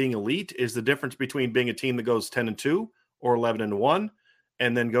good and being elite is the difference between being a team that goes 10-2 or 11-1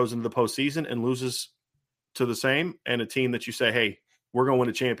 and then goes into the postseason and loses to the same, and a team that you say, hey, we're going to win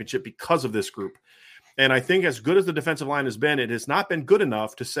a championship because of this group. And I think as good as the defensive line has been, it has not been good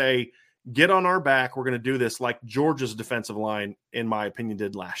enough to say, get on our back, we're going to do this like Georgia's defensive line, in my opinion,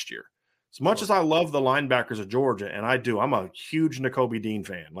 did last year. As much as I love the linebackers of Georgia, and I do, I'm a huge Nakobe Dean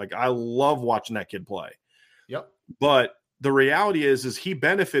fan. Like, I love watching that kid play. Yep. But the reality is he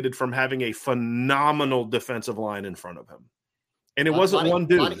benefited from having a phenomenal defensive line in front of him. And it wasn't one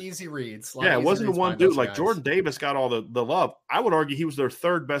dude. A lot of easy reads. It wasn't one dude. Like Jordan Davis got all the love. I would argue he was their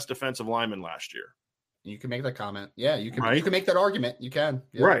third best defensive lineman last year. You can make that comment. Yeah, you can. Right? You can make that argument. You can.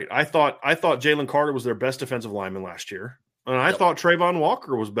 Yeah. Right. I thought Jalen Carter was their best defensive lineman last year, and I thought Trayvon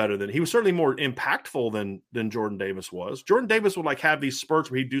Walker was better than he was. Certainly more impactful than Jordan Davis was. Jordan Davis would have these spurts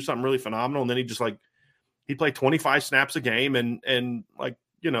where he'd do something really phenomenal, and then he'd play 25 snaps a game and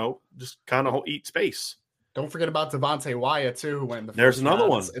just kind of eat space. Don't forget about Devontae Wyatt too, who went in the There's another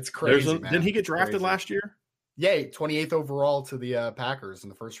one. It's crazy. Didn't he get drafted last year? Yeah, 28th overall to the Packers in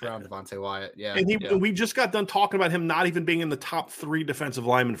the first round, Devontae Wyatt. Yeah. And we just got done talking about him not even being in the top 3 defensive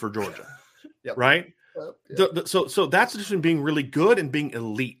linemen for Georgia. Right? Yep. So that's just being really good and being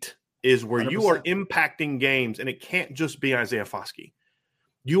elite is where 100%. You are impacting games, and it can't just be Isaiah Foskey.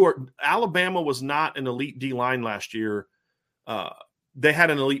 Alabama was not an elite D-line last year. They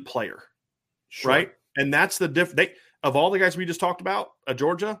had an elite player, right? And that's the difference. Of all the guys we just talked about at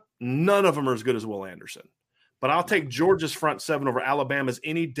Georgia, none of them are as good as Will Anderson. But I'll take Georgia's front 7 over Alabama's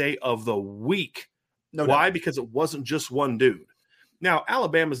any day of the week. Why? Because it wasn't just one dude. Now,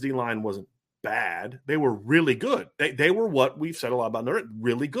 Alabama's D-line wasn't bad. They were really good. They were what we've said a lot about. They're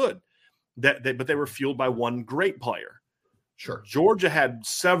really good. But they were fueled by one great player. Sure. Georgia had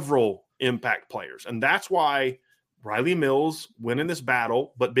several impact players, and that's why Riley Mills winning this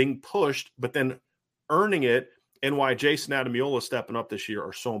battle, but being pushed, but then earning it, and why Jason Adamiola stepping up this year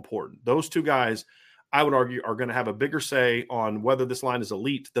are so important. Those two guys, I would argue, are going to have a bigger say on whether this line is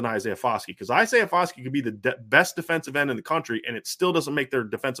elite than Isaiah Foskey, because Isaiah Foskey could be the best defensive end in the country, and it still doesn't make their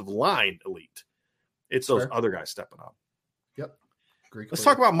defensive line elite. It's those other guys stepping up. Yep. Let's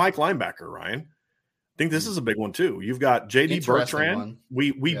talk about Mike linebacker, Ryan. I think this is a big one too. You've got J.D. Bertrand.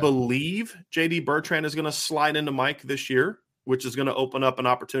 We believe J.D. Bertrand is going to slide into Mike this year, which is going to open up an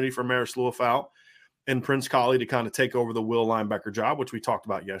opportunity for Maris Luafau and Prince Colley to kind of take over the will linebacker job, which we talked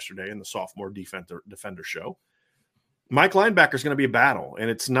about yesterday in the sophomore defender show. Mike linebacker is going to be a battle, and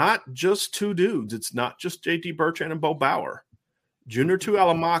it's not just two dudes. It's not just J.D. Bertrand and Bo Bauer. Junior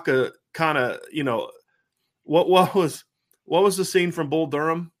Tuihalamaka kind of, what was what was the scene from Bull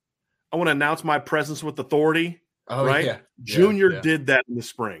Durham? I want to announce my presence with authority. Oh, right? yeah. Junior Yeah. did that in the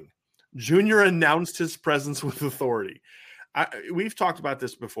spring. Junior announced his presence with authority. We've talked about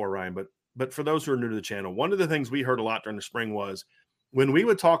this before, Ryan, but for those who are new to the channel, one of the things we heard a lot during the spring was when we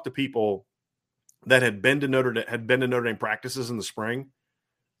would talk to people that had been to Notre Dame practices in the spring,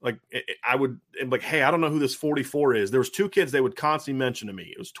 like I would like, hey, I don't know who this 44 is. There was two kids they would constantly mention to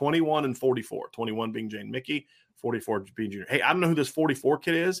me. It was 21 and 44, 21 being Jane Mickey, 44 being Junior. Hey, I don't know who this 44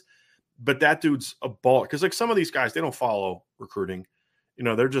 kid is, but that dude's a baller. Because like some of these guys, they don't follow recruiting. You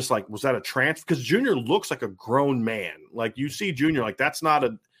know, they're just like, was that a transfer? Because Junior looks like a grown man. Like you see Junior, like that's not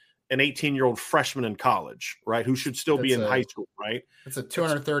an 18-year-old freshman in college, right? Who should still be in high school, right? It's a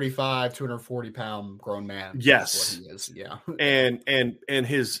 235, 240-pound grown man. Yes. That's what he is. Yeah. And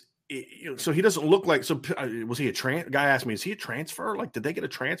his, so he doesn't look like, so was he a guy asked me, is he a transfer? Like, did they get a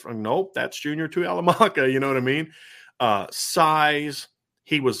transfer? Like, nope, that's Junior Tuihalamaka. You know what I mean? Size.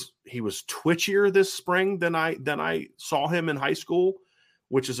 He was twitchier this spring than I saw him in high school,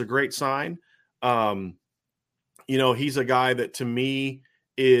 which is a great sign. He's a guy that to me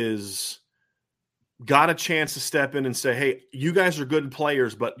is got a chance to step in and say, hey, you guys are good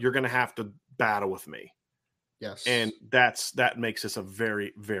players, but you're going to have to battle with me. Yes. And that makes this a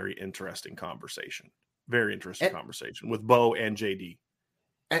very, very interesting conversation. Very interesting conversation with Bo and JD.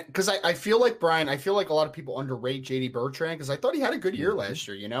 Because I feel like, Brian, a lot of people underrate JD Bertrand because I thought he had a good year last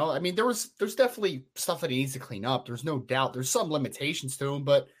year. I mean, there's definitely stuff that he needs to clean up. There's no doubt. There's some limitations to him,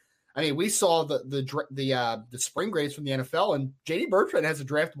 but I mean, we saw the spring grades from the NFL, and JD Bertrand has a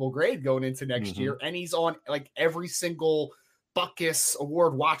draftable grade going into next year, and he's on like every single Buckus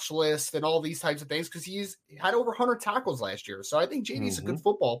Award watch list and all these types of things because he's had over 100 tackles last year. So I think JD's a good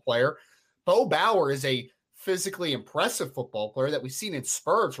football player. Bo Bauer is a physically impressive football player that we've seen in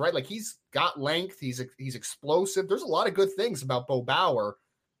spurts, right? Like he's got length, he's explosive. There's a lot of good things about Bo Bauer.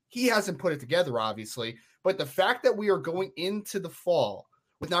 He hasn't put it together, obviously, but the fact that we are going into the fall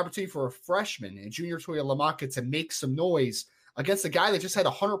with an opportunity for a freshman and Junior Tuihalamaka to make some noise against a guy that just had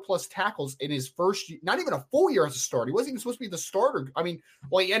 100+ tackles in his first year, not even a full year as a starter. He wasn't even supposed to be the starter. I mean,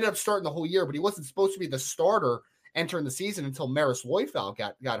 well, he ended up starting the whole year, but he wasn't supposed to be the starter entering the season until Maris Loifau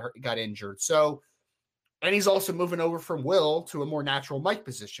got injured. So, and he's also moving over from Will to a more natural Mike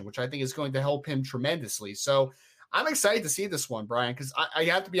position, which I think is going to help him tremendously. So I'm excited to see this one, Brian, because I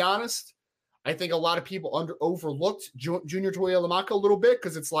have to be honest. I think a lot of people overlooked Junior Tuihalamaka a little bit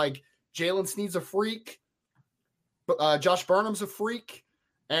because it's like Jalen Sneed's a freak, Josh Burnham's a freak,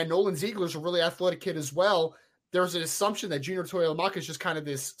 and Nolan Ziegler's a really athletic kid as well. There's an assumption that Junior Tuihalamaka is just kind of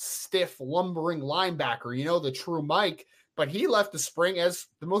this stiff, lumbering linebacker, the true Mike, but he left the spring as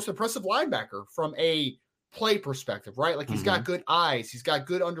the most impressive linebacker from a play perspective, right? Like he's got good eyes. He's got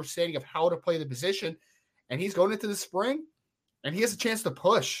good understanding of how to play the position, and he's going into the spring and he has a chance to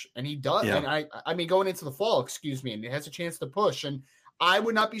push, and he does. Yeah. And I mean, going into the fall, and he has a chance to push. And I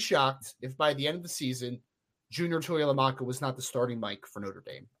would not be shocked if by the end of the season, Junior Tuihalamaka was not the starting Mike for Notre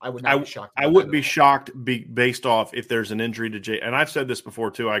Dame. I would not be shocked. I wouldn't be shocked based off if there's an injury to J. And I've said this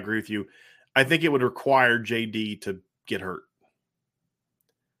before too. I agree with you. I think it would require JD to get hurt,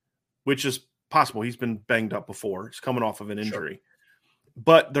 which is possible. He's been banged up before. He's coming off of an injury. Sure.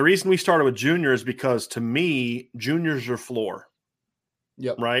 But the reason we started with Junior is because to me, Junior's your floor.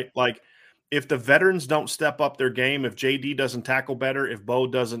 Yep. Right? Like if the veterans don't step up their game, if JD doesn't tackle better, if Bo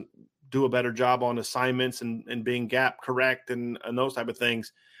doesn't do a better job on assignments and being gap correct and those type of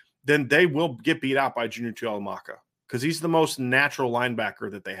things, then they will get beat out by Junior Tuihalamaka because he's the most natural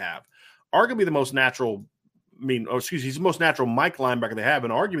linebacker that they have. Arguably the most natural, he's the most natural Mike linebacker they have,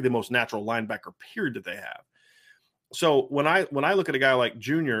 and arguably the most natural linebacker period that they have. So when I look at a guy like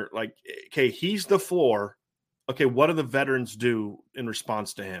Junior, like, okay, he's the floor. Okay, what do the veterans do in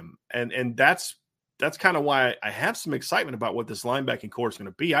response to him? And that's kind of why I have some excitement about what this linebacking core is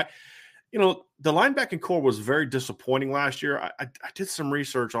going to be. The linebacking core was very disappointing last year. I did some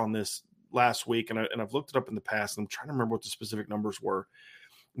research on this last week, and I've looked it up in the past. And I'm trying to remember what the specific numbers were.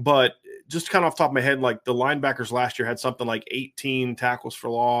 But just kind of off the top of my head, like the linebackers last year had something like 18 tackles for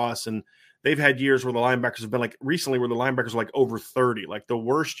loss, and they've had years where the linebackers have been like recently where the linebackers are like over 30. Like the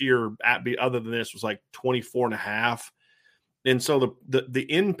worst year other than this was like 24.5. And so the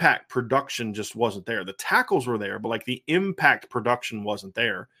impact production just wasn't there. The tackles were there, but like the impact production wasn't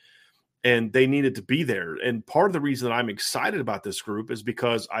there. And they needed to be there. And part of the reason that I'm excited about this group is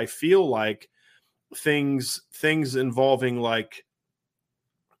because I feel like things involving like,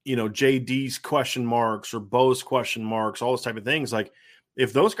 JD's question marks or Bo's question marks, all those type of things. Like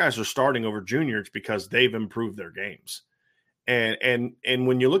if those guys are starting over Junior, it's because they've improved their games. And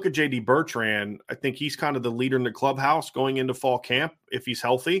when you look at JD Bertrand, I think he's kind of the leader in the clubhouse going into fall camp if he's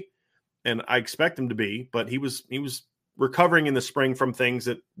healthy, and I expect him to be. But he was recovering in the spring from things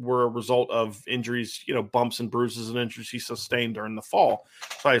that were a result of injuries, bumps and bruises and injuries he sustained during the fall.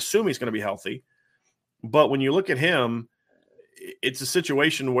 So I assume he's going to be healthy. But when you look at him, it's a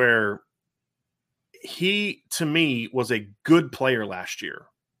situation where he, to me, was a good player last year,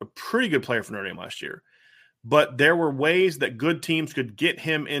 a pretty good player for Notre Dame last year. But there were ways that good teams could get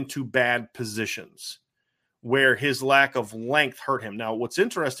him into bad positions where his lack of length hurt him. Now, what's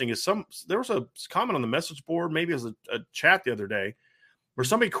interesting is there was a comment on the message board, maybe as a chat the other day, where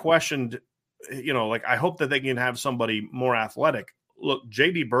somebody questioned, I hope that they can have somebody more athletic. Look,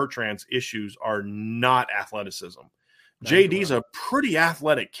 JD Bertrand's issues are not athleticism. JD's a pretty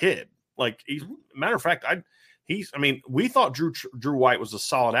athletic kid. Like, matter of fact, we thought Drew White was a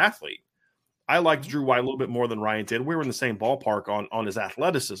solid athlete. I liked Drew White a little bit more than Ryan did. We were in the same ballpark on his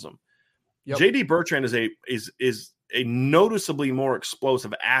athleticism. Yep. JD Bertrand is a noticeably more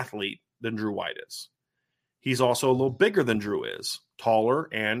explosive athlete than Drew White is. He's also a little bigger than Drew is, taller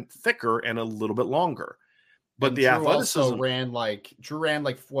and thicker and a little bit longer. But and the Drew athleticism also ran like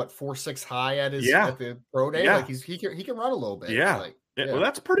 4.6 high at the pro day. Yeah. Like he can run a little bit. Yeah. Well,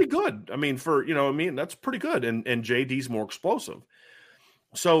 that's pretty good. I mean, that's pretty good. And JD's more explosive.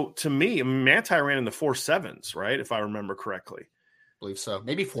 So to me, Manti ran in the 4.7s, right? If I remember correctly. I believe so.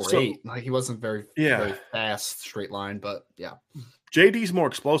 Maybe 4.8. Like he wasn't very fast straight line, but yeah. JD's more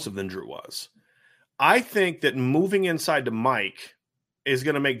explosive than Drew was. I think that moving inside to Mike is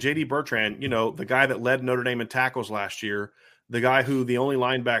going to make JD Bertrand, the guy that led Notre Dame in tackles last year, the guy who the only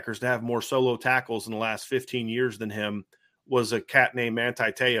linebackers to have more solo tackles in the last 15 years than him was a cat named Manti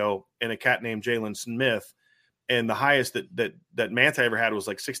Te'o and a cat named Jalen Smith. And the highest that Manti ever had was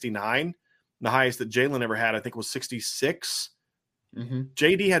like 69. The highest that Jalen ever had, I think, was 66. Mm-hmm.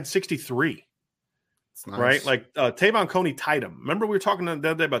 JD had 63. Nice. Right? Like Tavon Coney tied him. Remember we were talking the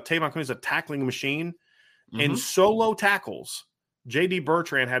other day about Tavon Coney's a tackling machine? In solo tackles, JD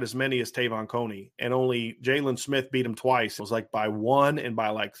Bertrand had as many as Tavon Coney, and only Jalen Smith beat him twice. It was like by 1 and by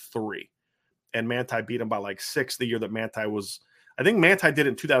like 3. And Manti beat him by like 6 the year that Manti was – I think Manti did it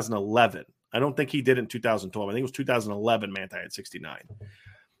in 2011. I don't think he did it in 2012. I think it was 2011 Manti had 69.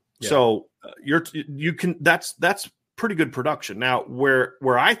 Yeah. So that's pretty good production. Now, where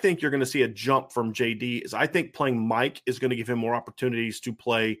I think you're going to see a jump from JD is I think playing Mike is going to give him more opportunities to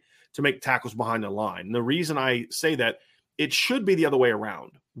make tackles behind the line. And the reason I say that, it should be the other way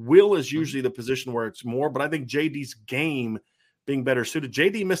around. Will is usually the position where it's more, but I think JD's game being better suited.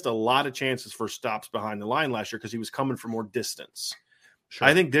 JD missed a lot of chances for stops behind the line last year because he was coming for more distance. Sure.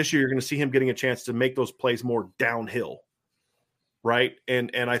 I think this year you're going to see him getting a chance to make those plays more downhill, right?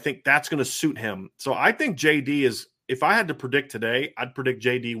 And I think that's going to suit him. So I think JD is, if I had to predict today, I'd predict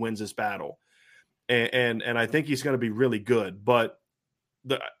JD wins this battle. And I think he's going to be really good. But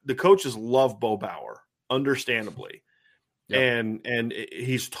the coaches love Bo Bauer, understandably. Yep. And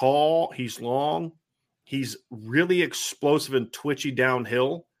he's tall, he's long, he's really explosive and twitchy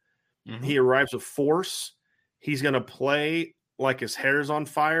downhill. Mm-hmm. He arrives with force. He's going to play like his hair is on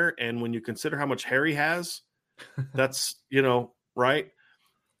fire. And when you consider how much hair he has, that's, right?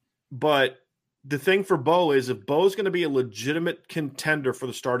 But the thing for Bo is if Bo's going to be a legitimate contender for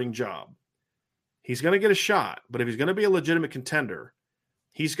the starting job, he's going to get a shot. But if he's going to be a legitimate contender,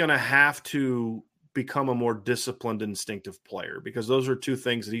 he's going to have to become a more disciplined, instinctive player, because those are two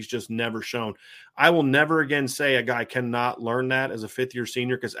things that he's just never shown. I will never again say a guy cannot learn that as a fifth-year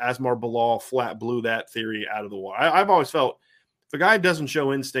senior, because Asmar Bilal flat blew that theory out of the water. I've always felt if a guy doesn't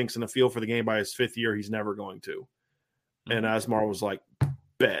show instincts and a feel for the game by his fifth year, he's never going to. And Asmar was like,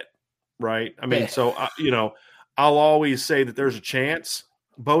 bet, right? I mean, so, I'll always say that there's a chance.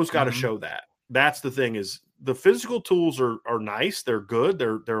 Bo's got to show that. That's the thing is, the physical tools are nice. They're good.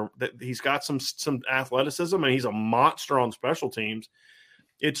 He's got some athleticism, and he's a monster on special teams.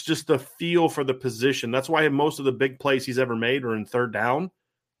 It's just the feel for the position. That's why most of the big plays he's ever made are in third down,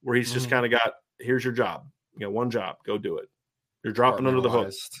 where he's just kind of got, here's your job. You got one job. Go do it. You're dropping under the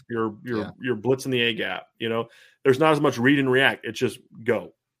hook. You're blitzing the A gap. There's not as much read and react. It's just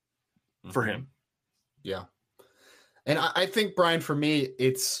go for him. Yeah. And I think, Brian, for me,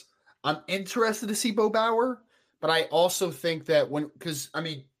 I'm interested to see Bo Bauer, but I also think that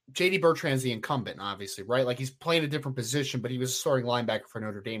JD Bertrand's the incumbent, obviously, right? Like he's playing a different position, but he was a starting linebacker for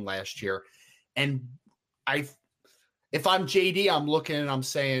Notre Dame last year. And if I'm JD, I'm looking and I'm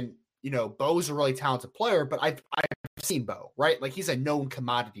saying, Bo's a really talented player, but I've seen Bo, right? Like he's a known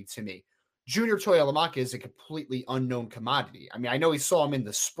commodity to me. Junior Toyalamaka is a completely unknown commodity. I mean, I know he saw him in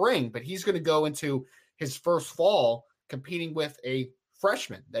the spring, but he's going to go into his first fall competing with a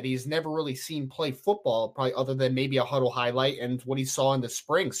freshman that he's never really seen play football, probably other than maybe a huddle highlight and what he saw in the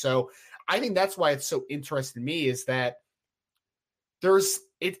spring. So I think that's why it's so interesting to me is that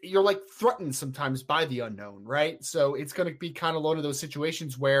you're like threatened sometimes by the unknown, right? So it's going to be kind of one of those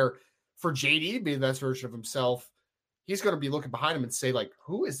situations where for JD to be the best version of himself, he's going to be looking behind him and say, like,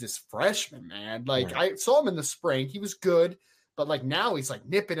 who is this freshman, man? Like, right. I saw him in the spring. He was good, but like now he's like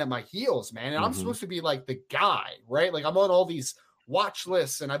nipping at my heels, man. And I'm supposed to be like the guy, right? Like I'm on all these watch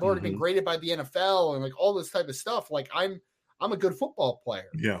lists and I've already been graded by the NFL and like all this type of stuff. Like I'm a good football player.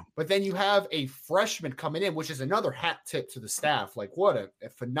 Yeah. But then you have a freshman coming in, which is another hat tip to the staff. Like what a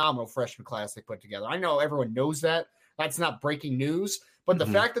phenomenal freshman class they put together. I know everyone knows that. That's not breaking news. But the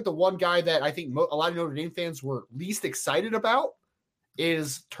fact that the one guy that I think a lot of Notre Dame fans were least excited about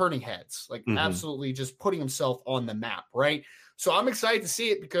is turning heads, like absolutely just putting himself on the map, right? So I'm excited to see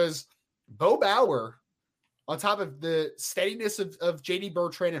it because Bo Bauer, on top of the steadiness of J.D.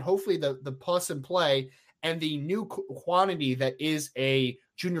 Bertrand and hopefully the plus and play and the new quantity that is a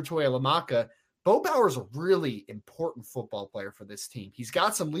Junior Tuihalamaka, Bo Bauer is a really important football player for this team. He's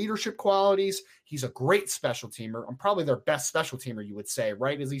got some leadership qualities. He's a great special teamer. I'm probably their best special teamer, you would say,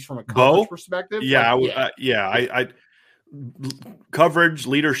 right? At least from a coverage perspective. Yeah, I coverage,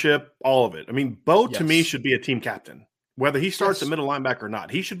 leadership, all of it. I mean, Bo to me should be a team captain, whether he starts at middle linebacker or not.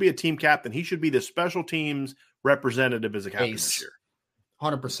 He should be a team captain. He should be the special teams representative as a captain this year.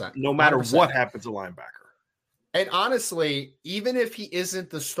 100%. No matter 100%. What happens to linebacker. And honestly, even if he isn't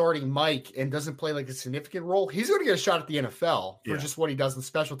the starting Mike and doesn't play like a significant role, he's going to get a shot at the NFL for just what he does in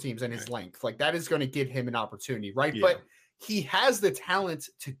special teams and his length. Like that is going to give him an opportunity, right? Yeah. But he has the talent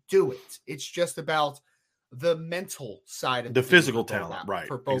to do it. It's just about the mental side of the physical talent, right?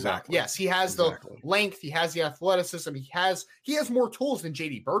 For Bo exactly. Yes, he has the length, he has the athleticism, he has more tools than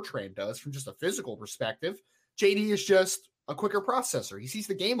JD Bertrand does from just a physical perspective. JD is just a quicker processor. He sees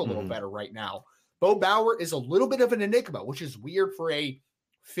the game a little better right now. Bo Bauer is a little bit of an enigma, which is weird for a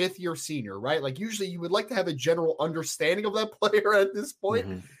fifth-year senior, right? Like usually you would like to have a general understanding of that player at this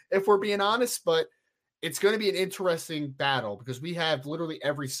point, if we're being honest, but it's going to be an interesting battle because we have literally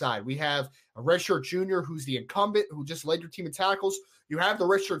every side. We have a redshirt junior who's the incumbent, who just led your team in tackles. You have the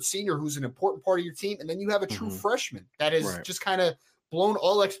redshirt senior who's an important part of your team, and then you have a true freshman that is just kind of blown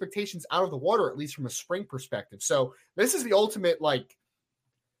all expectations out of the water, at least from a spring perspective. So this is the ultimate, like,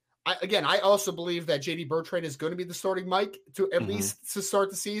 I also believe that J.D. Bertrand is going to be the starting Mike to at least to start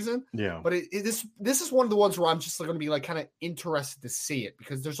the season. Yeah. But this is one of the ones where I'm just going to be like kind of interested to see it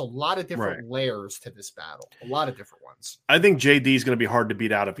because there's a lot of different layers to this battle, a lot of different ones. I think J.D. is going to be hard to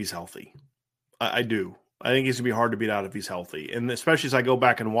beat out if he's healthy. I do. I think he's going to be hard to beat out if he's healthy. And especially as I go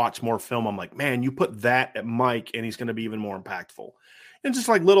back and watch more film, I'm like, man, you put that at Mike and he's going to be even more impactful. And just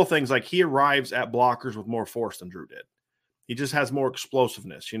like little things, like he arrives at blockers with more force than Drew did. He just has more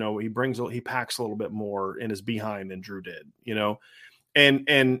explosiveness, you know. He packs a little bit more in his behind than Drew did, you know. And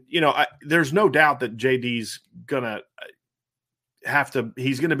you know, there's no doubt that JD's gonna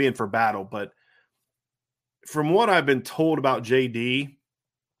he's gonna be in for battle. But from what I've been told about JD,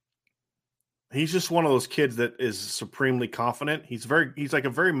 he's just one of those kids that is supremely confident. He's like a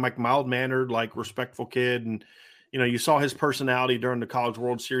very mild mannered, like respectful kid, and you know, you saw his personality during the College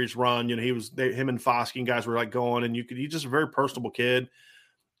World Series run. You know, him and Foskey and guys were like going, and he's just a very personable kid,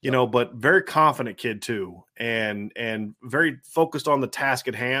 you know, but very confident kid too, and very focused on the task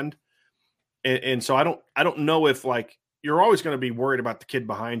at hand. And so I don't know if like you're always going to be worried about the kid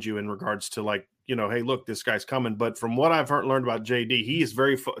behind you in regards to like, you know, hey, look, this guy's coming. But from what I've learned about JD, he is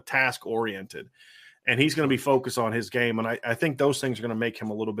very task oriented. And he's going to be focused on his game, and I think those things are going to make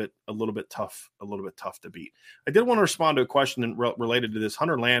him a little bit tough to beat. I did want to respond to a question related to this.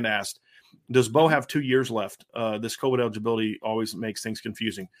 Hunter Land asked, "Does Bo have 2 years left? This COVID eligibility always makes things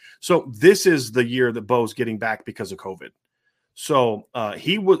confusing." So this is the year that Bo's getting back because of COVID. So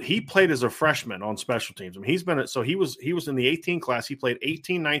he played as a freshman on special teams. I mean, he was in the 18 class. He played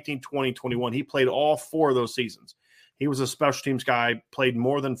 18, 19, 20, 21. He played all 4 of those seasons. He was a special teams guy, played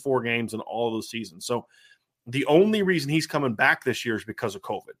more than 4 games in all of those seasons. So the only reason he's coming back this year is because of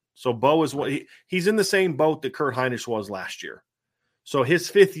COVID. So Bo is he's in the same boat that Kurt Hinish was last year. So his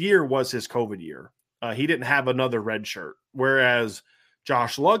 5th year was his COVID year. He didn't have another red shirt, whereas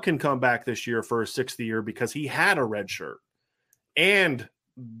Josh Lugg can come back this year for his 6th year because he had a red shirt and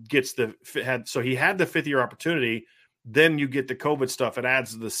so he had the 5th year opportunity. Then you get the COVID stuff. It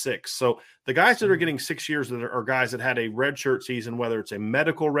adds to the 6. So the guys that are getting 6 years that are guys that had a red shirt season, whether it's a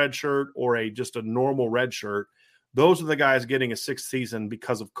medical red shirt or just a normal red shirt, those are the guys getting a 6th season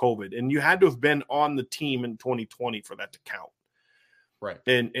because of COVID. And you had to have been on the team in 2020 for that to count. Right.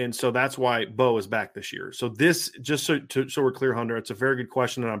 And so that's why Bo is back this year. So this, just so we're clear, Hunter, it's a very good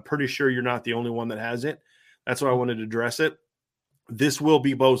question, and I'm pretty sure you're not the only one that has it. That's why I wanted to address it. This will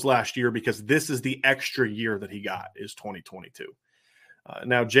be Bo's last year because this is the extra year that he got is 2022.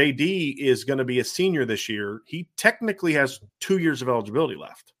 Now, JD is going to be a senior this year. He technically has 2 years of eligibility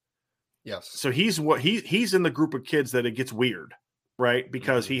left. Yes. So he's in the group of kids that it gets weird, right?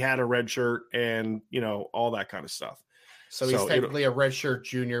 Because he had a red shirt and, all that kind of stuff. So he's technically a redshirt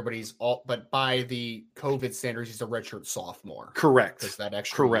junior, but by the COVID standards, he's a redshirt sophomore. Correct. Because that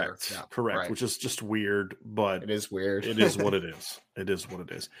extra year. Yeah, correct. Right. Which is just weird, but it is weird. It is what it is. It is what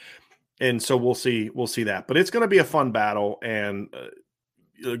it is. And so we'll see that, but it's going to be a fun battle. And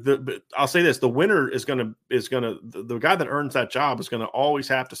I'll say this: the winner is going to the guy that earns that job is going to always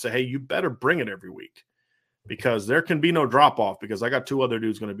have to say, "Hey, you better bring it every week," because there can be no drop off. Because I got 2 other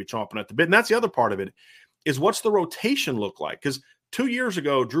dudes going to be chomping at the bit, and that's the other part of it. Is what's the rotation look like? Because 2 years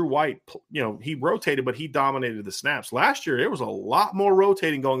ago, Drew White, he rotated, but he dominated the snaps. Last year, it was a lot more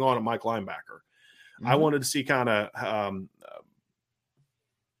rotating going on at Mike linebacker. I wanted to see kind of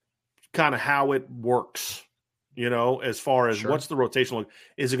how it works, as far as what's the rotation look.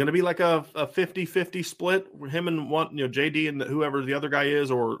 Is it going to be like a 50-50 split, him and one, JD and whoever the other guy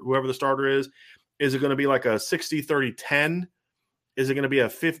is, or whoever the starter is? Is it going to be like a 60-30-10? Is it going to be a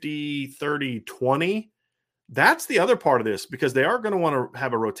 50-30-20? That's the other part of this, because they are going to want to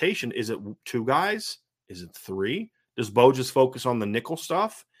have a rotation. Is it 2 guys? Is it 3? Does Bo just focus on the nickel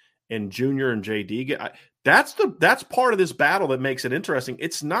stuff and Junior and JD get? That's part of this battle that makes it interesting.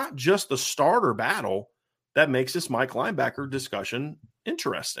 It's not just the starter battle that makes this Mike linebacker discussion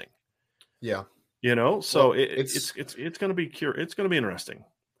interesting. Yeah, so it's going to be it's going to be interesting.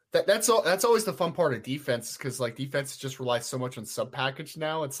 That's always the fun part of defense, because defense just relies so much on sub package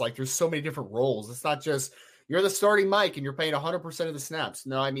now. It's like there's so many different roles. It's not just you're the starting Mike and you're playing 100% of the snaps.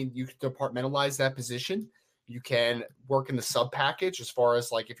 No, I mean, you can departmentalize that position. You can work in the sub package as far as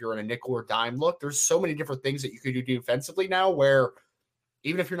if you're in a nickel or dime look. There's so many different things that you could do defensively now, where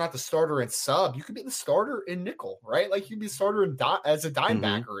even if you're not the starter in sub, you could be the starter in nickel, right? You'd be the starter as a dime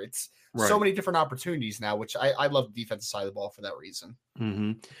backer. It's so many different opportunities now, which I love the defensive side of the ball for that reason.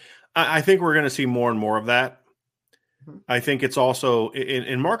 I think we're going to see more and more of that. I think it's also,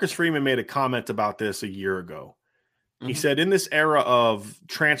 and Marcus Freeman made a comment about this a year ago. He said, in this era of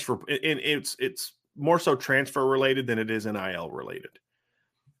transfer, and it's more so transfer related than it is NIL related.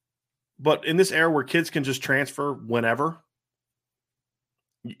 But in this era where kids can just transfer whenever,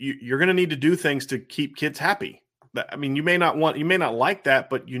 you're going to need to do things to keep kids happy. I mean, you may not like that,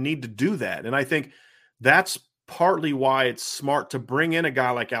 but you need to do that. And I think that's partly why it's smart to bring in a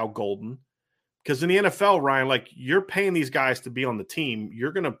guy like Al Golden. Because in the NFL, Ryan, you're paying these guys to be on the team,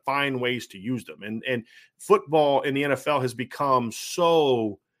 you're going to find ways to use them. And football in the NFL has become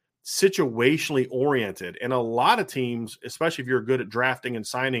so situationally oriented. And a lot of teams, especially if you're good at drafting and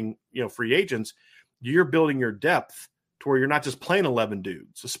signing, free agents, you're building your depth to where you're not just playing 11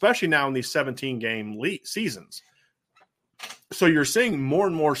 dudes, especially now in these 17-game seasons. So you're seeing more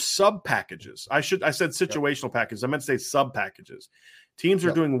and more sub packages. I said situational packages. I meant to say sub packages. Teams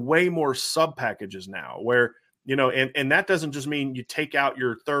are doing way more sub packages now where, and that doesn't just mean you take out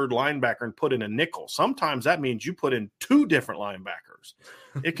your third linebacker and put in a nickel. Sometimes that means you put in 2 different linebackers.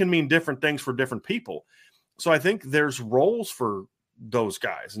 It can mean different things for different people. So I think there's roles for those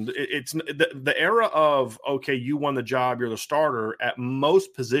guys. And it's the era of, okay, you won the job, you're the starter at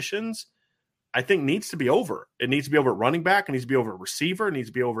most positions, I think needs to be over. It needs to be over at running back. It needs to be over at receiver. It needs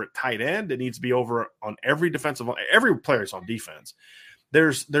to be over at tight end. It needs to be over on every player's on defense.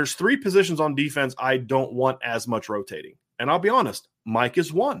 There's 3 positions on defense I don't want as much rotating. And I'll be honest, Mike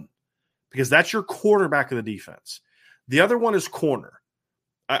is one, because that's your quarterback of the defense. The other one is corner.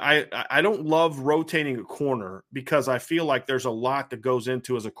 I don't love rotating a corner because I feel like there's a lot that goes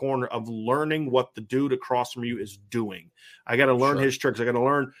into as a corner of learning what the dude across from you is doing. I got to learn his tricks. I got to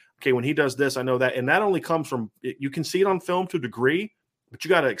learn, okay, when he does this, I know that. And that only comes from, you can see it on film to a degree, but you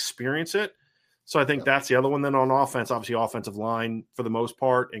got to experience it. So I think that's the other one. Then on offense, obviously offensive line for the most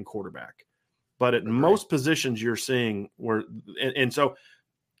part and quarterback. But at most positions you're seeing where, and so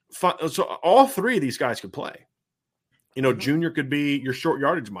all 3 of these guys could play. Junior could be your short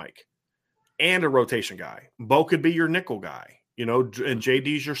yardage Mike and a rotation guy. Bo could be your nickel guy, and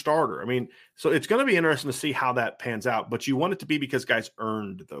JD's your starter. I mean, so it's going to be interesting to see how that pans out, but you want it to be because guys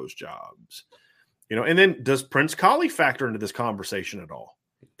earned those jobs, and then does Prince Collie factor into this conversation at all?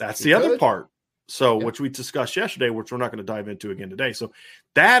 That's the other part. So, which we discussed yesterday, which we're not going to dive into again today. So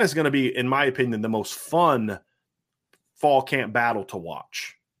that is going to be, in my opinion, the most fun fall camp battle to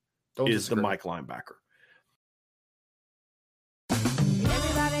watch is the Mike linebacker.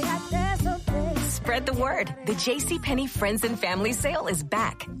 spread the word. The JCPenney Friends and Family Sale is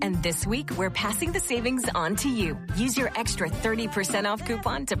back. And this week, we're passing the savings on to you. Use your extra 30% off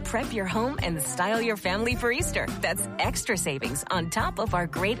coupon to prep your home and style your family for Easter. That's extra savings on top of our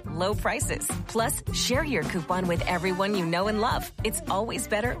great low prices. Plus, share your coupon with everyone you know and love. It's always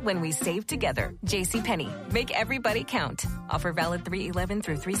better when we save together. JCPenney. Make everybody count. Offer valid 3/11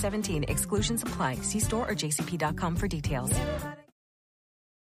 through 3/17. Exclusions apply. See store or jcp.com for details.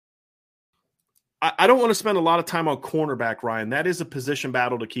 I don't want to spend a lot of time on cornerback, Ryan. That is a position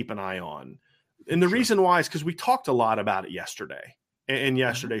battle to keep an eye on. And the reason why is because we talked a lot about it yesterday in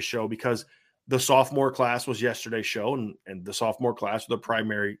yesterday's show, because the sophomore class was yesterday's show, and the sophomore class were the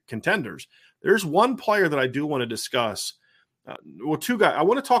primary contenders. There's one player that I do want to discuss. Two guys. I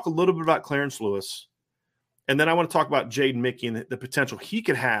want to talk a little bit about Clarence Lewis, and then I want to talk about Jaden Mickey and the potential he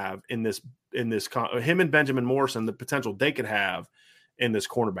could have in this him and Benjamin Morrison, the potential they could have in this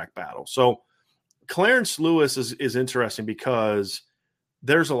cornerback battle. So Clarence Lewis is interesting because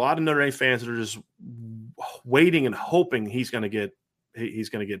there's a lot of Notre Dame fans that are just waiting and hoping he's going to get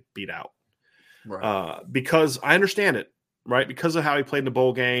beat out. Right. Because I understand it, right? Because of how he played in the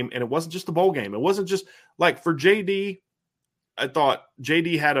bowl game, and it wasn't just the bowl game. It wasn't just like for JD. I thought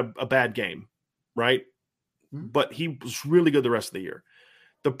JD had a bad game, right? Mm-hmm. But he was really good the rest of the year.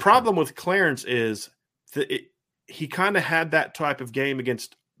 The problem with Clarence is that he kind of had that type of game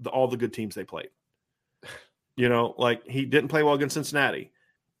against all the good teams they played. You know, like he didn't play well against Cincinnati.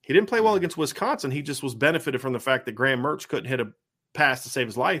 He didn't play well against Wisconsin. He just was benefited from the fact that Graham Mertz couldn't hit a pass to save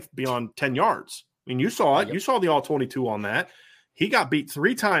his life beyond 10 yards. I mean, you saw it. Yep. You saw the all-22 on that. He got beat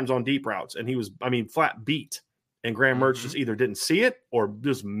 3 times on deep routes, and he was, flat beat. And Graham Mertz just either didn't see it or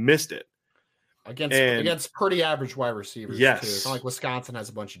just missed it. Against pretty average wide receivers, yes. too. It's not like Wisconsin has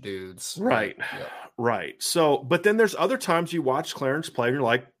a bunch of dudes. Right. Yeah. Right. So, but then there's other times you watch Clarence play and you're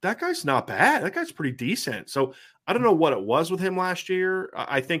like, that guy's not bad. That guy's pretty decent. So I don't know what it was with him last year.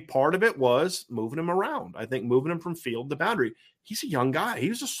 I think part of it was moving him around. I think moving him from field to boundary. He's a young guy. He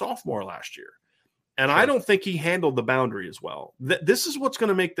was a sophomore last year. And sure. I don't think he handled the boundary as well. This is what's going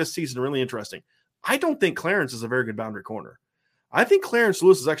to make this season really interesting. I don't think Clarence is a very good boundary corner. I think Clarence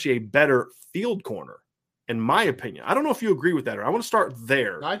Lewis is actually a better field corner, in my opinion. I don't know if you agree with that, or I want to start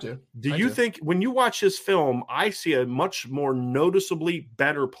there. I do. Do you think when you watch his film, I see a much more noticeably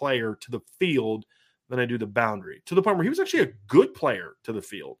better player to the field than I do the boundary, to the point where he was actually a good player to the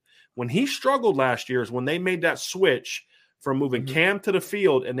field. When he struggled last year is when they made that switch from moving Cam to the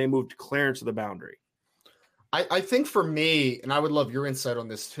field and they moved Clarence to the boundary. I think for me, and I would love your insight on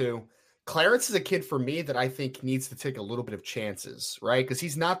this too, Clarence is a kid for me that I think needs to take a little bit of chances, right? Because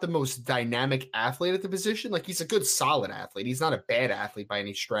he's not the most dynamic athlete at the position. Like, he's a good, solid athlete. He's not a bad athlete by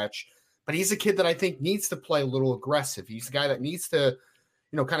any stretch, but he's a kid that I think needs to play a little aggressive. He's a guy that needs to,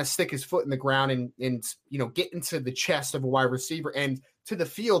 kind of stick his foot in the ground and get into the chest of a wide receiver. And to the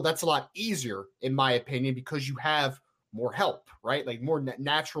field, that's a lot easier, in my opinion, because you have more help, right? Like more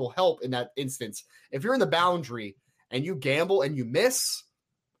natural help in that instance. If you're in the boundary and you gamble and you miss,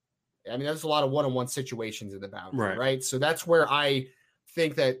 there's a lot of one-on-one situations in the boundary, right? So that's where I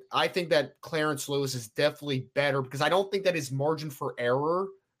think that Clarence Lewis is definitely better, because I don't think that his margin for error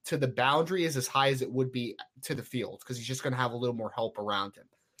to the boundary is as high as it would be to the field, because he's just going to have a little more help around him.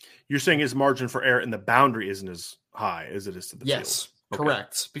 You're saying his margin for error in the boundary isn't as high as it is to the field? Yes,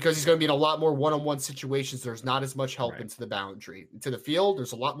 correct. Because he's going to be in a lot more one-on-one situations. There's not as much help into the boundary. To the field,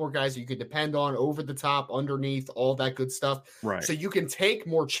 there's a lot more guys that you can depend on over the top, underneath, all that good stuff. Right. So you can take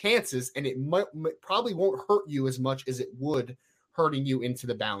more chances, and it probably won't hurt you as much as it would hurting you into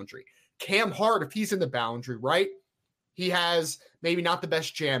the boundary. Cam Hart, if he's in the boundary, right, he has maybe not the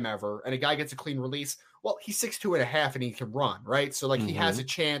best jam ever, and a guy gets a clean release. Well, he's 6'2.5", and he can run, right? So, he has a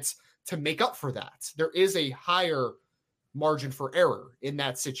chance to make up for that. There is a higher margin for error in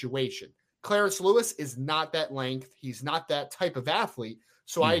that situation. Clarence Lewis is not that length. He's not that type of athlete.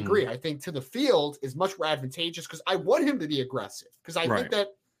 So I agree. I think to the field is much more advantageous, because I want him to be aggressive, because I think that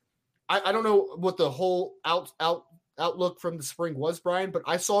I don't know what the whole outlook from the spring was, Brian, but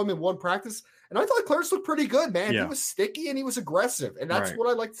I saw him in one practice and I thought Clarence looked pretty good, man. Yeah. He was sticky and he was aggressive, and that's what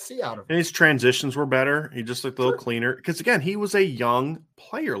I like to see out of him. And his transitions were better. He just looked a little cleaner, because again, he was a young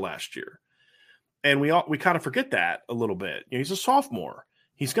player last year. And we kind of forget that a little bit. He's a sophomore.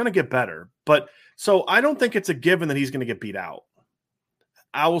 He's going to get better. But so I don't think it's a given that he's going to get beat out.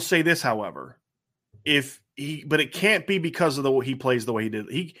 I will say this, however, but it can't be because of the way he plays the way he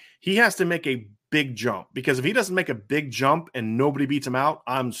did. He has to make a big jump, because if he doesn't make a big jump and nobody beats him out,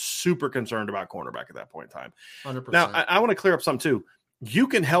 I'm super concerned about cornerback at that point in time. 100%. Now, I want to clear up something too. You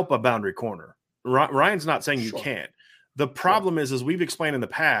can help a boundary corner. Ryan's not saying you can't. The problem is, as we've explained in the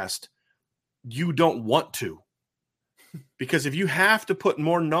past, you don't want to. Because if you have to put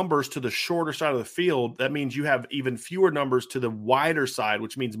more numbers to the shorter side of the field, that means you have even fewer numbers to the wider side,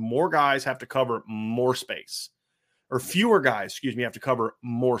 which means more guys have to cover more space. Or fewer guys, have to cover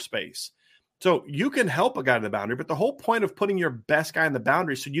more space. So you can help a guy to the boundary, but the whole point of putting your best guy in the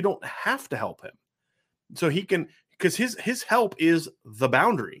boundary is so you don't have to help him. So he can, because his help is the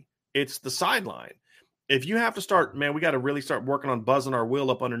boundary. It's the sideline. If you have to start, man, we got to really start working on buzzing our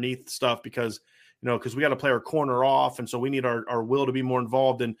will up underneath stuff because we got to play our corner off. And so we need our will to be more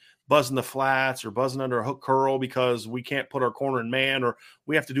involved in buzzing the flats or buzzing under a hook curl because we can't put our corner in man, or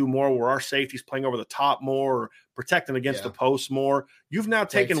we have to do more where our safety's playing over the top more or protecting against the post more. You've now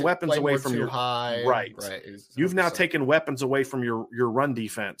taken weapons away from your high. Right. You've now taken weapons away from your run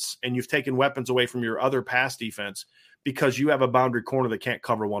defense, and you've taken weapons away from your other pass defense because you have a boundary corner that can't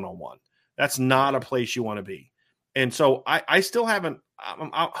cover one-on-one. That's not a place you want to be. And so I still haven't,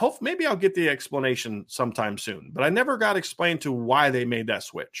 maybe I'll get the explanation sometime soon, but I never got explained to why they made that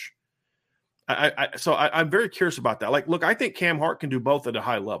switch. So I'm very curious about that. Like, look, I think Cam Hart can do both at a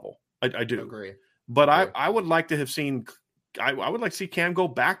high level. I do. Agree. But I would like to have seen, I would like to see Cam go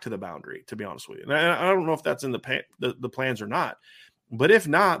back to the boundary, to be honest with you. And I don't know if that's in the plans or not. But if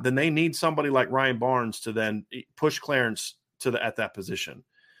not, then they need somebody like Ryan Barnes to then push Clarence at that position.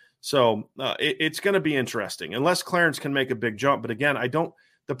 So it's going to be interesting unless Clarence can make a big jump. But again,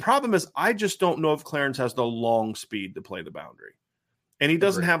 the problem is I just don't know if Clarence has the long speed to play the boundary. And he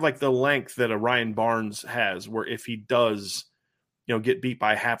doesn't have like the length that a Ryan Barnes has, where if he does, get beat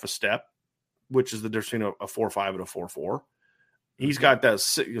by half a step, which is the difference between a 4.5 and a 4.4. He's got that,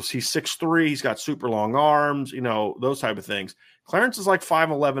 he's 6'3", he's got super long arms, those type of things. Clarence is like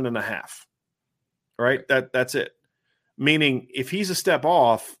 5'11 and a half, right? That's it. Meaning if he's a step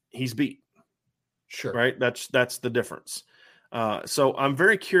off, he's beat. Sure. Right? That's the difference. So I'm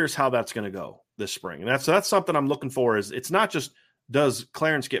very curious how that's going to go this spring. And that's something I'm looking for. Is it's not just does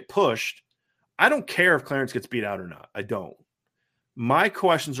Clarence get pushed. I don't care if Clarence gets beat out or not. I don't. My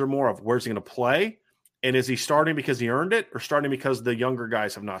questions are more of where's he going to play, and is he starting because he earned it or starting because the younger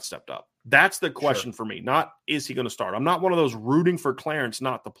guys have not stepped up? That's the question for me, not is he going to start. I'm not one of those rooting for Clarence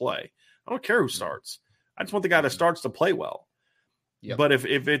not to play. I don't care who starts. I just want the guy that starts to play well. Yep. But if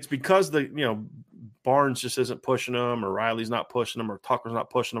it's because Barnes just isn't pushing him, or Riley's not pushing him, or Tucker's not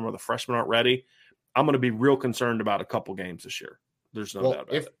pushing him, or the freshmen aren't ready, I'm going to be real concerned about a couple games this year. There's no doubt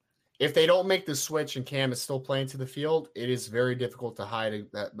about it. If they don't make the switch and Cam is still playing to the field, it is very difficult to hide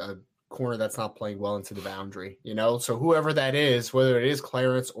a corner that's not playing well into the boundary. So whoever that is, whether it is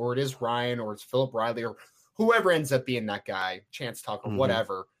Clarence or it is Ryan or it's Philip Riley or whoever ends up being that guy, Chance Tucker,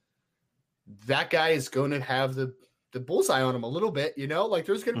 whatever, that guy is going to have the bullseye on him a little bit. Like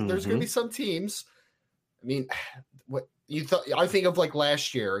there's going to be some teams. I mean, what you thought? I think of like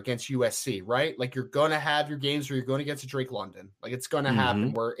last year against USC, right? Like you're going to have your games where you're going against a Drake London. Like it's going to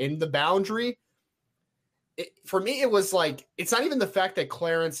happen. Where in the boundary, for me, it was like it's not even the fact that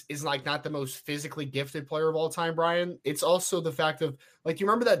Clarence is like not the most physically gifted player of all time, Brian. It's also the fact of like you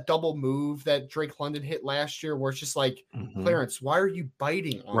remember that double move that Drake London hit last year, where it's just like Clarence, why are you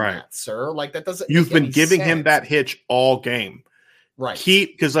biting on that, sir? Like that doesn't. You've been giving him that hitch all game. Right.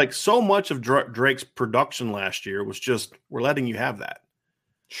 Because like so much of Drake's production last year was just, we're letting you have that.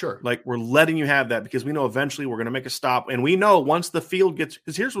 Sure. Like we're letting you have that because we know eventually we're going to make a stop. And we know once the field gets,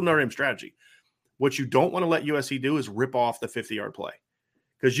 because here's what Notre Dame's strategy. What you don't want to let USC do is rip off the 50-yard play.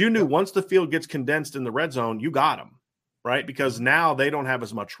 Because you knew once the field gets condensed in the red zone, you got them. Right. Because now they don't have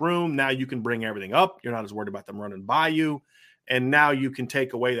as much room. Now you can bring everything up. You're not as worried about them running by you. And now you can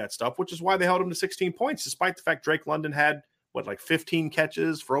take away that stuff, which is why they held him to 16 points, despite the fact Drake London had, 15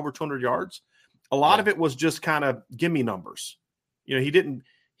 catches for over 200 yards. A lot of it was just kind of gimme numbers. He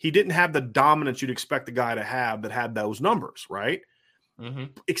didn't have the dominance you'd expect the guy to have that had those numbers, right?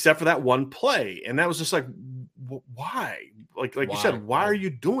 Except for that one play. And that was just like, why? Like you said, why are you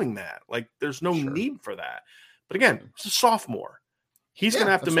doing that? Like there's no need for that. But again, it's a sophomore. He's going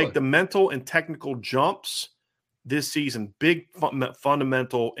to have to make the mental and technical jumps this season, big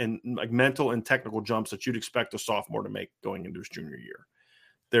fundamental and like mental and technical jumps that you'd expect a sophomore to make going into his junior year.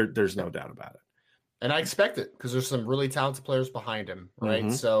 There's no doubt about it. And I expect it because there's some really talented players behind him,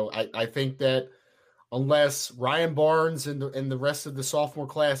 right? So I think that unless Ryan Barnes and the rest of the sophomore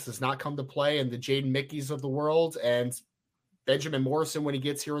class does not come to play, and the Jaden Mickeys of the world and Benjamin Morrison when he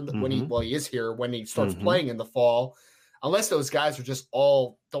gets here he is here when he starts playing in the fall, unless those guys are just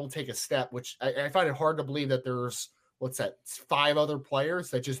all don't take a step, which I find it hard to believe that there's 5 other players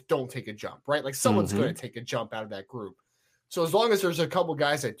that just don't take a jump, right? Like someone's going to take a jump out of that group. So as long as there's a couple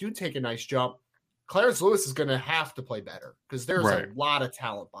guys that do take a nice jump, Clarence Lewis is going to have to play better because there's Right. a lot of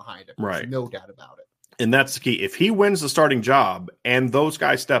talent behind him. Right. There's no doubt about it. And that's the key. If he wins the starting job and those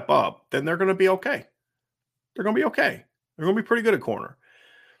guys step up, then they're going to be okay. They're going to be okay. They're going to be pretty good at corner.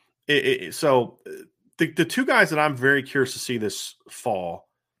 So the two guys that I'm very curious to see this fall,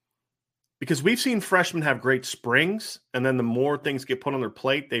 because we've seen freshmen have great springs, and then the more things get put on their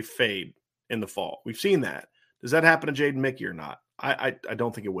plate, they fade in the fall. We've seen that. Does that happen to Jaden Mickey or not? I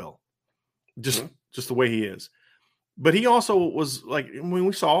don't think it will. Just the way he is. But he also was like, when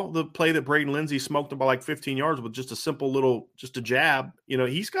we saw the play that Braden Lindsey smoked him by like 15 yards with just a simple little, just a jab,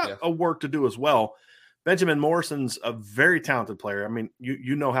 he's got a work to do as well. Benjamin Morrison's a very talented player. I mean,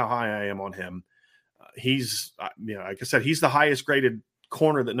 you know how high I am on him. He's, like I said, he's the highest graded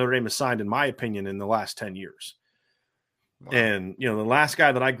corner that Notre Dame has signed, in my opinion, in the last 10 years. Wow. And, the last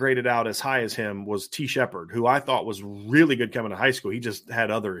guy that I graded out as high as him was T. Shepard, who I thought was really good coming to high school. He just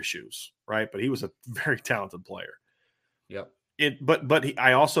had other issues, right? But he was a very talented player. Yep.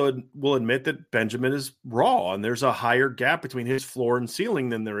 I also will admit that Benjamin is raw, and there's a higher gap between his floor and ceiling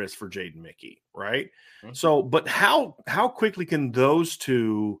than there is for Jaden Mickey, right? Mm-hmm. So, but how quickly can those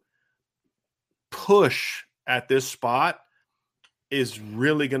two push at this spot is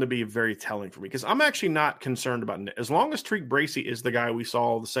really going to be very telling for me, because I'm actually not concerned about – as long as Tariq Bracy is the guy we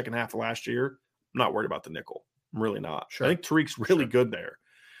saw the second half of last year, I'm not worried about the nickel. I'm really not. Sure. I think Tariq's really good there.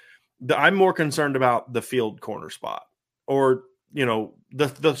 I'm more concerned about the field corner spot, or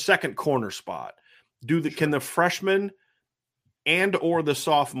the second corner spot. Can the freshmen and or the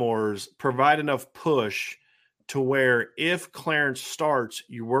sophomores provide enough push to where if Clarence starts,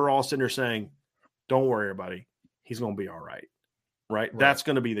 we're all sitting there saying, don't worry, buddy, he's going to be all right. Right? That's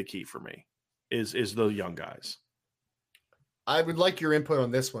going to be the key for me is the young guys. I would like your input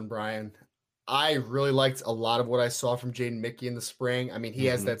on this one, Brian. I really liked a lot of what I saw from Jaden Mickey in the spring. I mean, he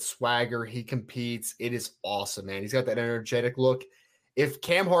has that swagger. He competes. It is awesome, man. He's got that energetic look. If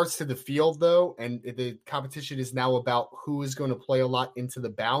Cam Hart's to the field, though, and the competition is now about who is going to play a lot into the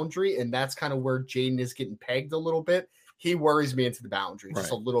boundary, and that's kind of where Jaden is getting pegged a little bit, he worries me into the boundary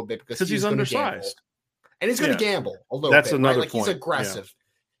just a little bit because he's undersized. And he's going to gamble a little That's bit. Another right? point. He's aggressive.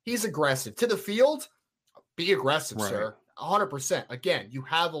 Yeah. He's aggressive. To the field, be aggressive, sir. 100%. Again, you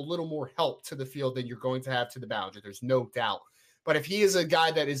have a little more help to the field than you're going to have to the boundary. There's no doubt. But if he is a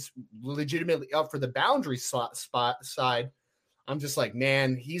guy that is legitimately up for the boundary spot side, I'm just like,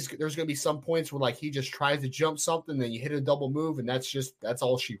 man, there's going to be some points where like he just tries to jump something, then you hit a double move, and that's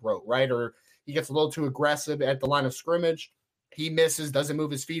all she wrote, right? Or he gets a little too aggressive at the line of scrimmage. He misses, doesn't move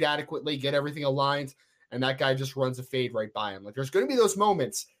his feet adequately, get everything aligned, and that guy just runs a fade right by him. Like, there's going to be those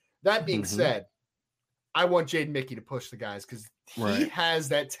moments. That being said, I want Jaden Mickey to push the guys because he has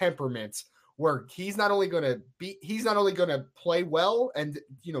that temperament where he's not only going to play well and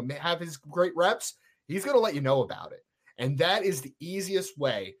have his great reps, he's going to let you know about it. And that is the easiest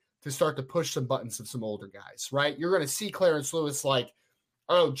way to start to push some buttons of some older guys, right? You're going to see Clarence Lewis like,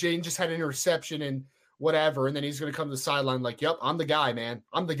 oh, Jaden just had an interception and whatever, and then he's going to come to the sideline like, yep, I'm the guy, man.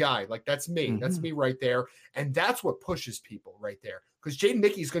 I'm the guy. Like, that's me. That's me right there. And that's what pushes people right there, because Jaden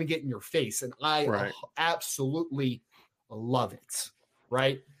Mickey is going to get in your face, and I absolutely love it,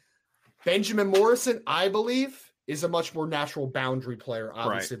 right? Benjamin Morrison, I believe, is a much more natural boundary player,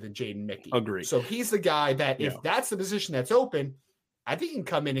 obviously, than Jaden Mickey. Agree. So he's the guy that if that's the position that's open, I think he can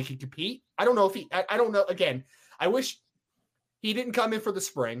come in and he can compete. I don't know if I don't know. Again, I wish he didn't come in for the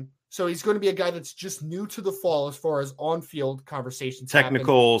spring. So he's going to be a guy that's just new to the fall as far as on-field conversations.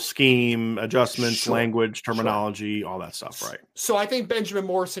 Technical scheme, adjustments, language, terminology, all that stuff, right? So I think Benjamin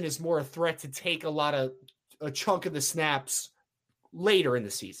Morrison is more a threat to take a chunk of the snaps later in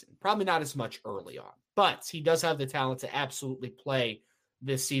the season. Probably not as much early on. But he does have the talent to absolutely play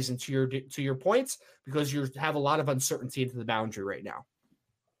this season to your points, because you have a lot of uncertainty into the boundary right now.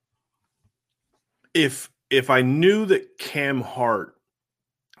 If I knew that Cam Hart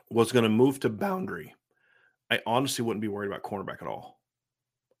was going to move to boundary, I honestly wouldn't be worried about cornerback at all.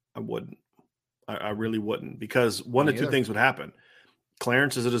 I wouldn't. I really wouldn't, because one of two things would happen.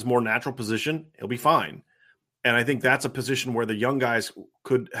 Clarence is at his more natural position. He'll be fine. And I think that's a position where the young guys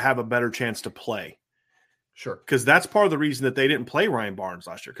could have a better chance to play. Sure. Because that's part of the reason that they didn't play Ryan Barnes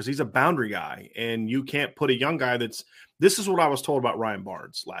last year, because he's a boundary guy, and you can't put a young guy this is what I was told about Ryan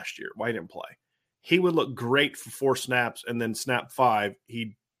Barnes last year, why he didn't play. He would look great for 4 snaps, and then snap 5,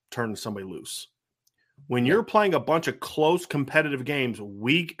 he'd turn somebody loose. When you're playing a bunch of close competitive games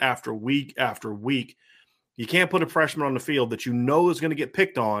week after week after week, you can't put a freshman on the field that you know is going to get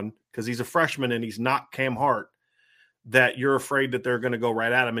picked on because he's a freshman and he's not Cam Hart, that you're afraid that they're going to go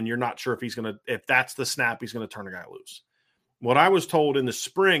right at him, and you're not sure if that's the snap he's going to turn a guy loose. What I was told in the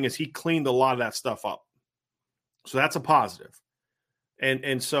spring is he cleaned a lot of that stuff up. So that's a positive.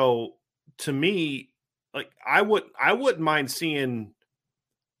 And so to me, like I wouldn't mind seeing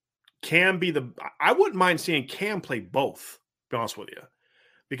Cam play both, to be honest with you.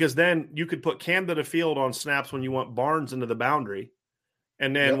 Because then you could put Cam to the field on snaps when you want Barnes into the boundary.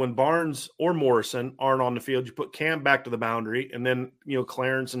 And then when Barnes or Morrison aren't on the field, you put Cam back to the boundary. And then,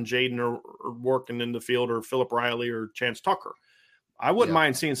 Clarence and Jaden are working in the field, or Philip Riley or Chance Tucker. I wouldn't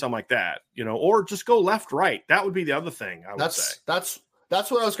mind seeing something like that, or just go left, right. That would be the other thing I would say. That's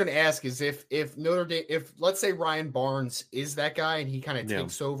what I was going to ask is if Notre Dame, if let's say Ryan Barnes is that guy and he kind of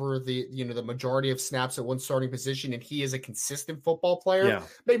takes over the majority of snaps at one starting position and he is a consistent football player,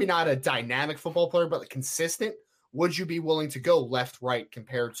 maybe not a dynamic football player, but consistent, would you be willing to go left, right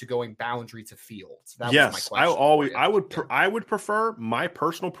compared to going boundary to field? That was my question. I would prefer, my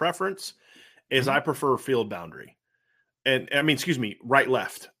personal preference is I prefer field boundary. And right,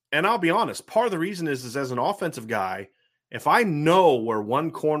 left. And I'll be honest, part of the reason is as an offensive guy, if I know where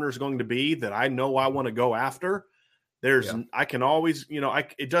one corner is going to be that I know I want to go after, I can always,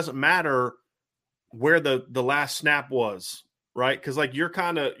 it doesn't matter where the last snap was, right? Because you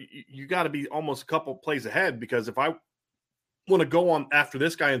got to be almost a couple plays ahead, because if I want to go on after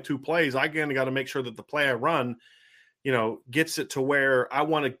this guy in 2 plays, I got to make sure that the play I run, gets it to where I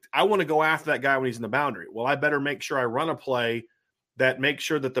want to go after that guy when he's in the boundary. Well, I better make sure I run a play that makes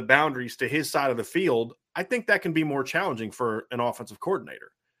sure that the boundary's to his side of the field. I think that can be more challenging for an offensive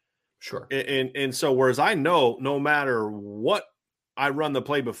coordinator. Sure. And so, whereas I know no matter what I run the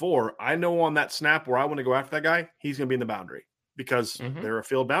play before, I know on that snap where I want to go after that guy, he's going to be in the boundary because they're a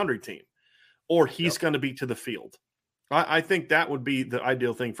field boundary team, or he's going to be to the field. I think that would be the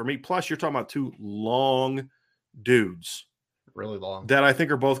ideal thing for me. Plus, you're talking about 2 long dudes, really long, that I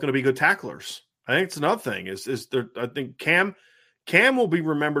think are both going to be good tacklers. I think it's another thing is there. I think Cam will be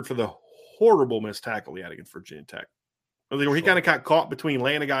remembered for the horrible missed tackle he had against Virginia Tech, where he kind of got caught between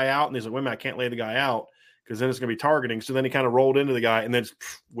laying a guy out and he's like, wait a minute, I can't lay the guy out because then it's going to be targeting. So then he kind of rolled into the guy and then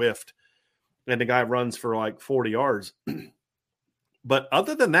whiffed, and the guy runs for like 40 yards. But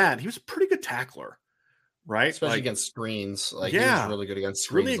other than that, he was a pretty good tackler, right? Especially against screens. He was really good against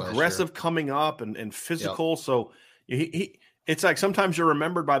screens. Really aggressive coming up and physical. So it's like sometimes you're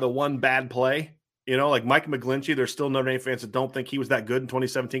remembered by the one bad play. Like Mike McGlinchey, there's still Notre Dame fans that don't think he was that good in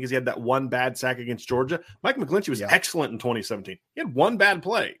 2017 because he had that one bad sack against Georgia. Mike McGlinchey was excellent in 2017. He had one bad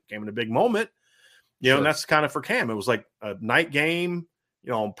play, came in a big moment, and that's kind of for Cam. It was like a night game,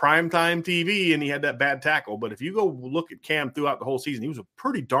 on primetime TV, and he had that bad tackle. But if you go look at Cam throughout the whole season, he was a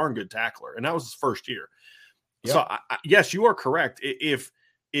pretty darn good tackler, and that was his first year. Yep. So, yes, you are correct. If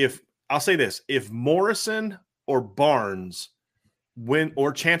I'll say this, if Morrison or Barnes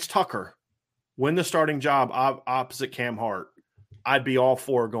or Chance Tucker win the starting job opposite Cam Hart, I'd be all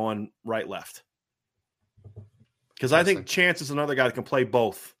for going right, left. Because I think Chance is another guy that can play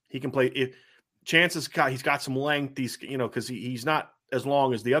both. He can play if Chance he's got some length. He's because he's not as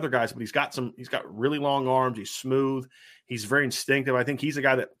long as the other guys, but he's got really long arms. He's smooth. He's very instinctive. I think he's a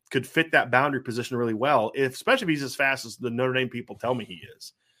guy that could fit that boundary position really well, especially if he's as fast as the Notre Dame people tell me he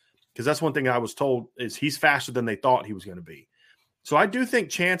is. Because that's one thing I was told is he's faster than they thought he was going to be. So I do think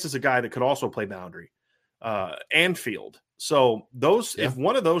Chance is a guy that could also play boundary and field. So if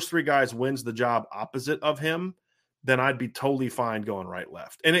one of those 3 guys wins the job opposite of him, then I'd be totally fine going right,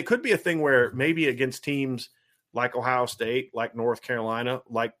 left. And it could be a thing where maybe against teams like Ohio State, like North Carolina,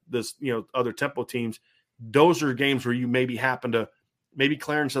 like this, other tempo teams, those are games where you maybe maybe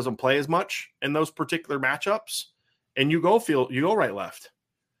Clarence doesn't play as much in those particular matchups, and you go right, left.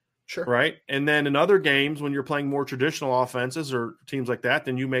 Sure. Right. And then in other games, when you're playing more traditional offenses or teams like that,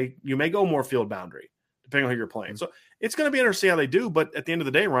 then you may go more field boundary, depending on who you're playing. So it's going to be interesting how they do. But at the end of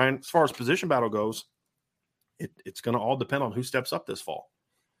the day, Ryan, as far as position battle goes, it's going to all depend on who steps up this fall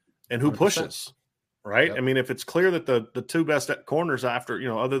and who 100%. Pushes. Right. Yep. I mean, if it's clear that the 2 best corners after,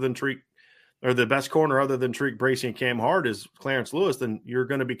 other than Treek, or the best corner other than Treek Bracey and Cam Hart is Clarence Lewis, then you're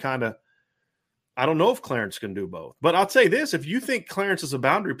going to be kind of, I don't know if Clarence can do both. But I'll say this, if you think Clarence is a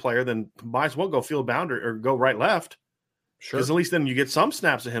boundary player, then might as well go field boundary or go right, left. Sure. Because at least then you get some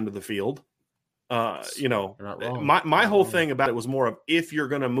snaps of him to the field. My whole thing about it was more of if you're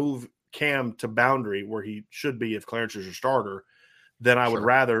going to move Cam to boundary where he should be if Clarence is your starter, then I would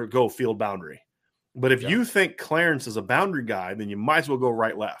rather go field boundary. But if you think Clarence is a boundary guy, then you might as well go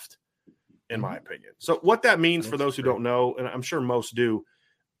right, left, in my opinion. So what that means for those who don't know, and I'm sure most do,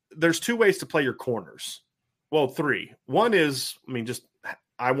 there's 2 ways to play your corners. Well, 3. One is, just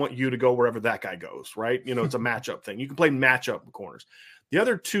I want you to go wherever that guy goes, right? It's a matchup thing. You can play matchup corners. The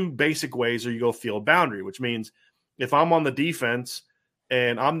other 2 basic ways are you go field boundary, which means if I'm on the defense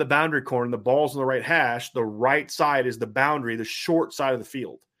and I'm the boundary corner and the ball's on the right hash, the right side is the boundary, the short side of the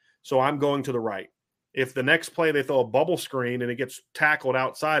field. So I'm going to the right. If the next play they throw a bubble screen and it gets tackled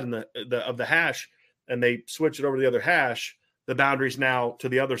outside in of the hash and they switch it over to the other hash, the boundary's now to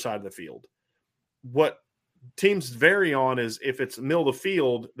the other side of the field. What teams vary on is if it's middle of the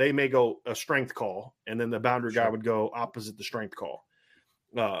field, they may go a strength call, and then the boundary guy would go opposite the strength call.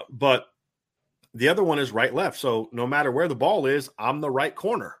 But the other one is right-left. So no matter where the ball is, I'm the right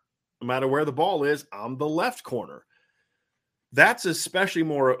corner. No matter where the ball is, I'm the left corner. That's especially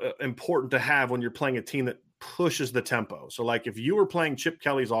more important to have when you're playing a team that pushes the tempo. So like if you were playing Chip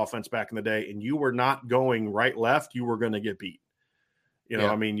Kelly's offense back in the day and you were not going right-left, you were going to get beat.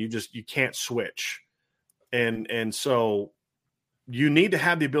 I mean, you can't switch. And so you need to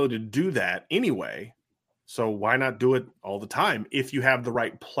have the ability to do that anyway. So why not do it all the time if you have the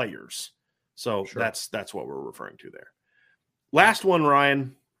right players? So that's what we're referring to there. Last one,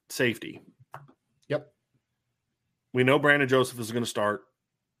 Ryan, safety. Yep. We know Brandon Joseph is going to start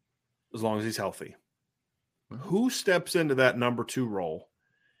as long as he's healthy. Who steps into that number 2 role?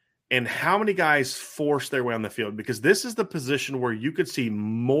 And how many guys force their way on the field? Because this is the position where you could see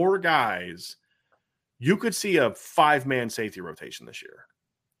more guys. You could see a 5-man safety rotation this year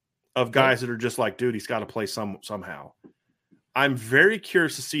of guys that are just like, dude, he's got to play somehow. I'm very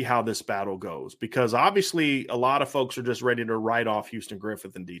curious to see how this battle goes because obviously a lot of folks are just ready to write off Houston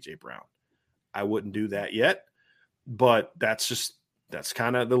Griffith and DJ Brown. I wouldn't do that yet, but that's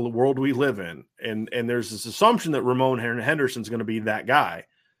kind of the world we live in. And there's this assumption that Ramon Henderson's going to be that guy.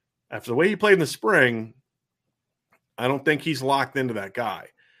 After the way he played in the spring, I don't think he's locked into that guy.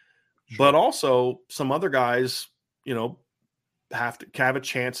 Sure. But also some other guys, have to have a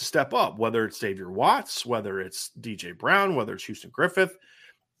chance to step up, whether it's Xavier Watts, whether it's DJ Brown, whether it's Houston Griffith,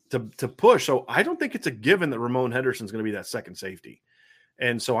 to push. So I don't think it's a given that Ramon Henderson's going to be that second safety.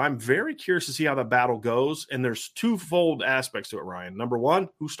 And so I'm very curious to see how that battle goes. And there's twofold aspects to it, Ryan. Number 1,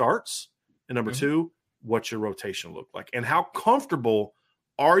 who starts? And number 2, what's your rotation look like? And how comfortable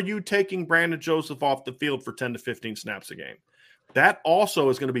are you taking Brandon Joseph off the field for 10 to 15 snaps a game? That also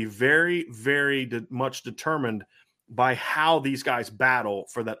is going to be very, very much determined by how these guys battle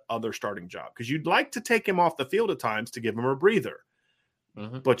for that other starting job. Because you'd like to take him off the field at times to give him a breather.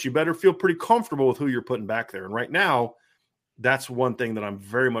 But you better feel pretty comfortable with who you're putting back there. And right now, that's one thing that I'm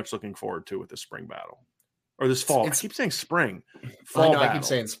very much looking forward to with this spring battle. Or this fall. I keep saying spring. Fall I keep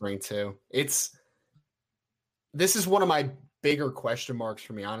saying spring too. This is one of my bigger question marks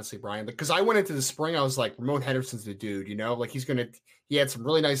for me, honestly, Brian, because I went into the spring, I was like, Ramon Henderson's the dude, like he had some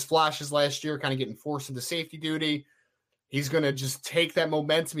really nice flashes last year, kind of getting forced into safety duty. He's going to just take that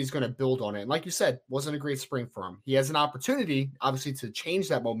momentum. He's going to build on it. And like you said, wasn't a great spring for him. He has an opportunity, obviously, to change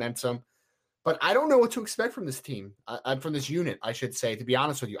that momentum, but I don't know what to expect from this team, from this unit, I should say, to be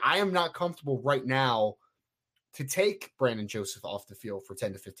honest with you. I am not comfortable right now to take Brandon Joseph off the field for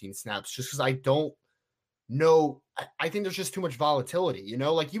 10 to 15 snaps, just because I don't know. I think there's just too much volatility,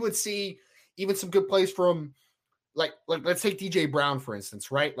 like you would see even some good plays from like let's take DJ Brown, for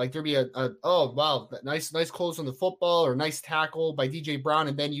instance, right? Like there'd be oh, wow, nice close on the football or nice tackle by DJ Brown.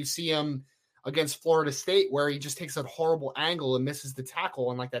 And then you see him against Florida State where he just takes that horrible angle and misses the tackle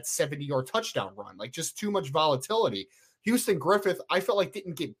on like that 70-yard touchdown run, like just too much volatility. Houston Griffith, I felt like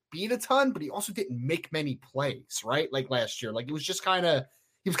didn't get beat a ton, but he also didn't make many plays, right? Like last year, like it was just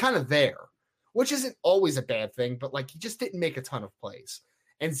he was kind of there, which isn't always a bad thing, but like he just didn't make a ton of plays.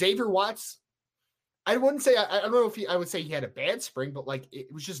 And Xavier Watts, I wouldn't say, I don't know if I would say he had a bad spring, but like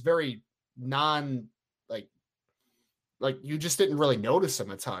it was just very like you just didn't really notice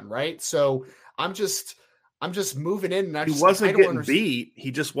him a ton, right? So I'm just moving in, and he wasn't getting beat. He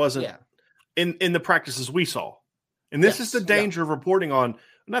just wasn't in the practices we saw. And this is the danger of reporting on,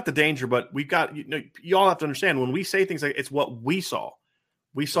 not the danger, but we've got, you all have to understand when we say things like it's what we saw.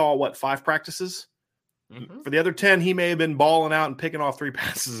 We saw 5 practices? For the other 10, he may have been balling out and picking off 3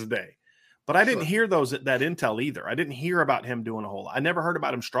 passes a day. But I didn't hear that intel either. I didn't hear about him doing a whole lot. I never heard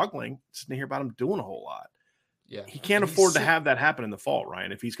about him struggling. Just didn't hear about him doing a whole lot. Yeah, he can't afford to have that happen in the fall,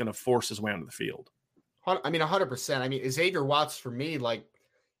 Ryan, if he's going to force his way onto the field. I mean, 100%. I mean, Xavier Watts, for me, like,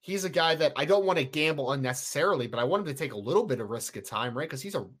 he's a guy that I don't want to gamble unnecessarily, but I want him to take a little bit of risk at time, right? Because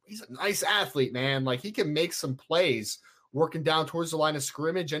he's a nice athlete, man. Like, he can make some plays working down towards the line of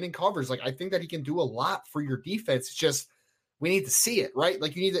scrimmage and in covers. Like, I think that he can do a lot for your defense. It's just, we need to see it, right?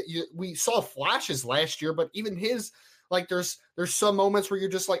 Like, we saw flashes last year, but even his, like, there's some moments where you're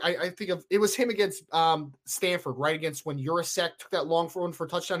just like, I think of, it was him against Stanford, right? Against when Urasek took that long one for a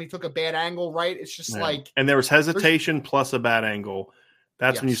touchdown. He took a bad angle, right? It's just like. And there was hesitation plus a bad angle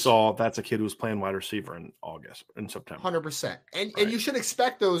That's when you saw that's a kid who was playing wide receiver in September. 100%. And you should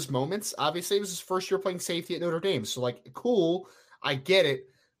expect those moments. Obviously, it was his first year playing safety at Notre Dame. So, like, cool. I get it.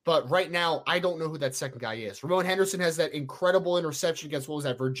 But right now, I don't know who that second guy is. Ramon Henderson has that incredible interception against, what was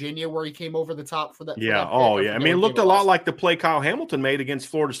that, Virginia, where he came over the top for that. Yeah. For that I mean, it looked a lot like the play Kyle Hamilton made against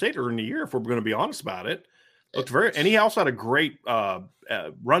Florida State earlier in the year, if we're going to be honest about it. And he also had a great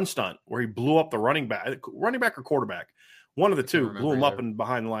run stunt where he blew up the running back or quarterback. One of the two blew him up and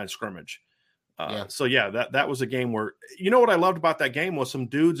behind the line of scrimmage. So that was a game where, you know, what I loved about that game was some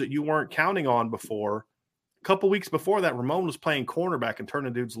dudes that you weren't counting on before. A couple weeks before that, Ramon was playing cornerback and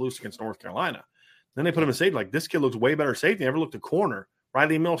turning dudes loose against North Carolina. Then they put him in safety. Like, this kid looks way better safety than ever looked at corner.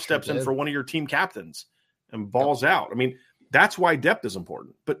 Riley Mills steps in for one of your team captains and balls out. I mean, that's why depth is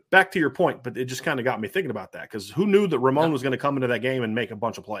important. But back to your point, but it just kind of got me thinking about that, because who knew that Ramon was going to come into that game and make a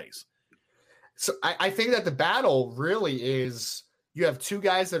bunch of plays? So I think that the battle really is, you have two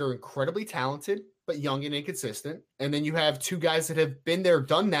guys that are incredibly talented, but young and inconsistent. And then you have two guys that have been there,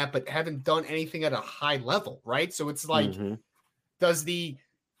 done that, but haven't done anything at a high level, right? So it's like, does the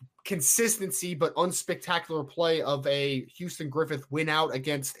consistency but unspectacular play of a Houston Griffith win out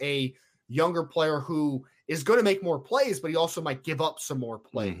against a younger player who is going to make more plays, but he also might give up some more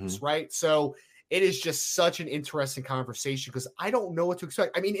plays, right? So it is just such an interesting conversation, because I don't know what to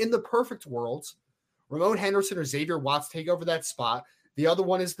expect. I mean, in the perfect world, Ramon Henderson or Xavier Watts take over that spot. The other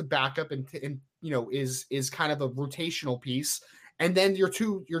one is the backup and you know, is kind of a rotational piece. And then your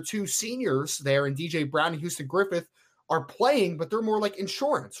two seniors there, and DJ Brown and Houston Griffith, are playing, but they're more like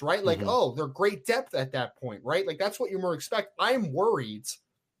insurance, right? Like, oh, they're great depth at that point, right? Like, that's what you more expect. I am worried.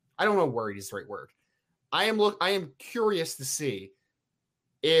 I don't know, worried is the right word. I am curious to see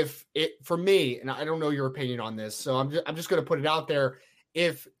if it, for me, and I don't know your opinion on this, so I'm just going to put it out there.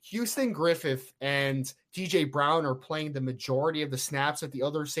 If Houston Griffith and DJ Brown are playing the majority of the snaps at the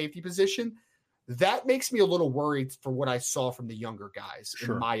other safety position, that makes me a little worried for what I saw from the younger guys,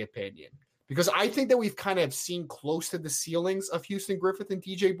 in my opinion. Because I think that we've kind of seen close to the ceilings of Houston Griffith and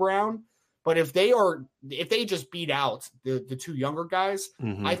DJ Brown. But if they just beat out the two younger guys,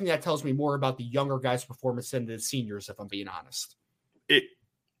 I think that tells me more about the younger guys' performance than the seniors, if I'm being honest.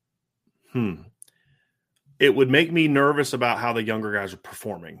 It would make me nervous about how the younger guys are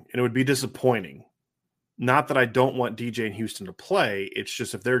performing, and it would be disappointing. Not that I don't want DJ and Houston to play. It's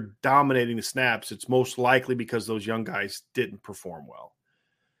just, if they're dominating the snaps, it's most likely because those young guys didn't perform well.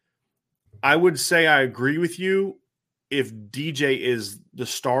 I would say I agree with you if DJ is the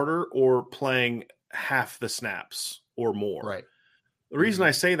starter or playing half the snaps or more. Right. The reason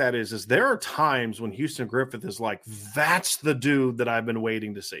I say that is there are times when Houston Griffith is like, that's the dude that I've been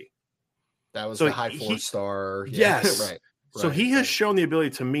waiting to see. That was the high 4-star. Yes. Right. So he has shown the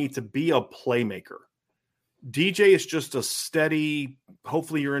ability to me to be a playmaker. DJ is just a steady,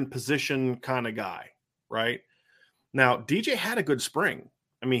 hopefully you're in position kind of guy, right? Now, DJ had a good spring.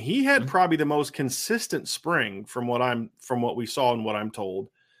 I mean, he had probably the most consistent spring from what we saw and what I'm told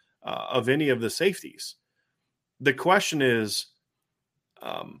of any of the safeties. The question is,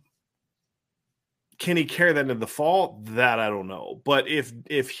 can he carry that into the fall? That I don't know. But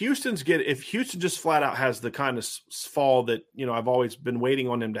if Houston just flat out has the kind of fall that, you know, I've always been waiting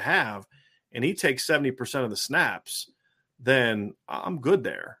on him to have, and he takes 70% of the snaps, then I'm good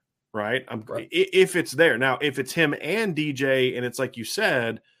there. Right. If it's there. Now, if it's him and DJ and it's like you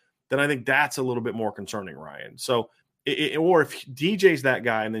said, then I think that's a little bit more concerning, Ryan. So, or if DJ's that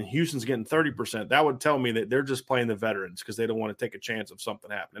guy and then Houston's getting 30%, that would tell me that they're just playing the veterans because they don't want to take a chance of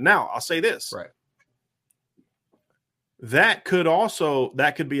something happening. Now, I'll say this. Right. That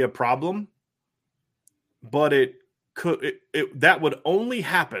could be a problem, but that would only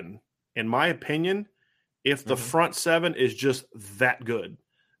happen, in my opinion, if the front seven is just that good.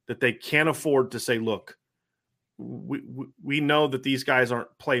 That they can't afford to say, look, we know that these guys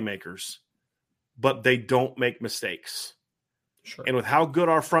aren't playmakers, but they don't make mistakes. Sure. And with how good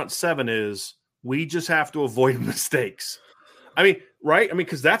our front seven is, we just have to avoid mistakes. I mean, right? I mean,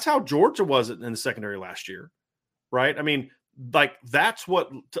 because that's how Georgia was in the secondary last year, right? I mean, like, that's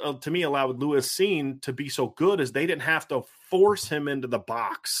what to me allowed Lewis Cine to be so good, is they didn't have to force him into the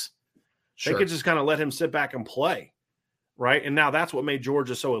box. Sure. They could just kind of let him sit back and play. Right. And now that's what made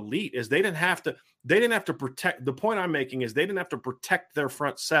Georgia so elite, is they didn't have to protect. The point I'm making is they didn't have to protect their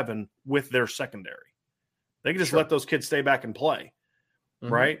front seven with their secondary. They could just let those kids stay back and play.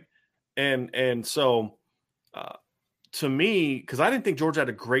 Right. And so to me, because I didn't think Georgia had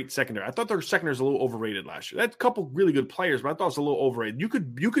a great secondary. I thought their secondary was a little overrated last year. They had a couple really good players, but I thought it was a little overrated. You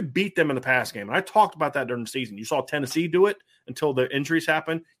could beat them in the pass game. And I talked about that during the season. You saw Tennessee do it until the injuries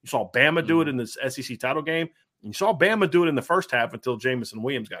happened. You saw Bama do it in the SEC title game. You saw Bama do it in the first half until Jamison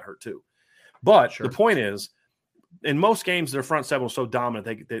Williams got hurt too. But the point is, in most games, their front seven was so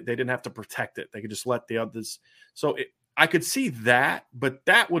dominant, they didn't have to protect it. They could just let the others. So I could see that, but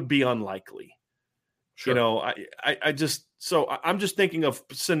that would be unlikely. Sure. You know, I'm just thinking of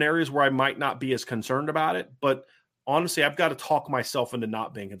scenarios where I might not be as concerned about it. But honestly, I've got to talk myself into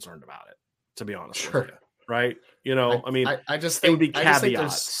not being concerned about it, to be honest with you. Right? You know, I just think it would be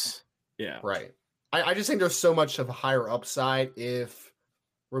caveats. Yeah. Right. I just think there's so much of a higher upside if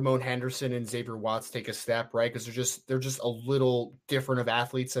Ramon Henderson and Xavier Watts take a step, right? Because they're just a little different of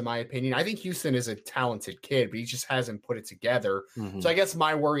athletes, in my opinion. I think Houston is a talented kid, but he just hasn't put it together. So I guess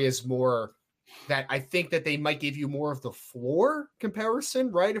my worry is more that I think that they might give you more of the floor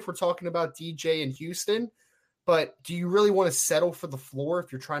comparison, right? If we're talking about DJ and Houston. But do you really want to settle for the floor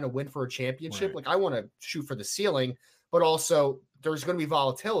if you're trying to win for a championship? Right. Like, I want to shoot for the ceiling, but also there's going to be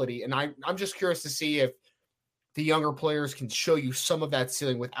volatility. And I'm just curious to see if the younger players can show you some of that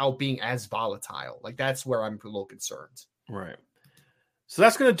ceiling without being as volatile. Like, that's where I'm a little concerned. Right. So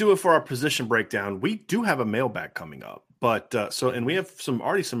that's going to do it for our position breakdown. We do have a mailbag coming up, but and we have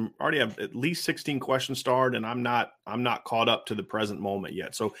already have at least 16 questions starred, and I'm not caught up to the present moment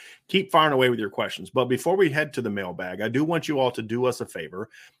yet. So keep firing away with your questions. But before we head to the mailbag, I do want you all to do us a favor.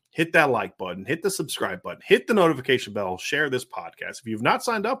 Hit that like button, hit the subscribe button, hit the notification bell, share this podcast. If you've not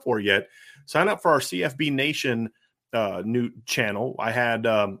signed up for it yet, sign up for our CFB Nation new channel. I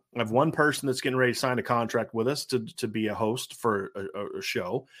have one person that's getting ready to sign a contract with us to be a host for a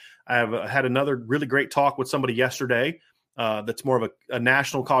show. I have had another really great talk with somebody yesterday that's more of a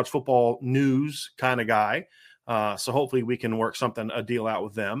national college football news kind of guy. So hopefully we can work a deal out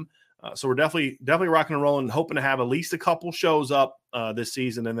with them. So we're definitely rocking and rolling, hoping to have at least a couple shows up this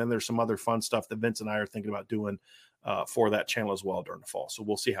season. And then there's some other fun stuff that Vince and I are thinking about doing for that channel as well during the fall. So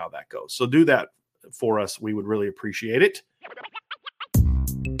we'll see how that goes. So do that for us. We would really appreciate it.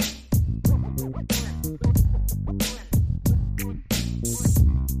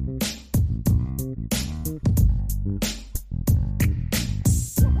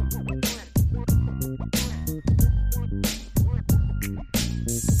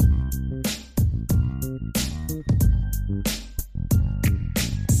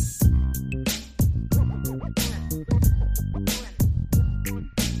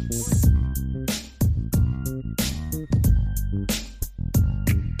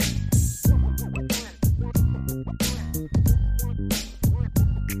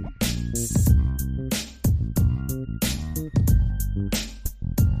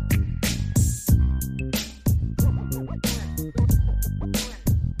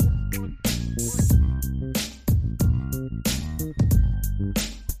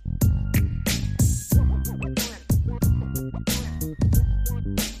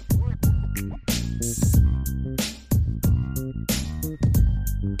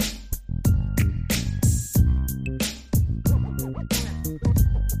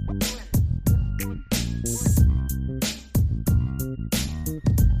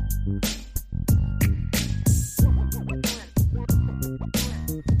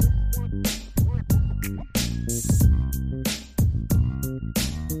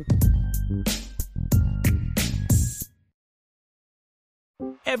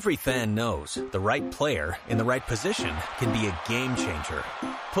 Every fan knows the right player in the right position can be a game changer.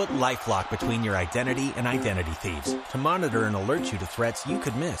 Put LifeLock between your identity and identity thieves to monitor and alert you to threats you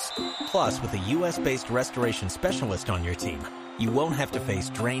could miss. Plus, with a U.S.-based restoration specialist on your team, you won't have to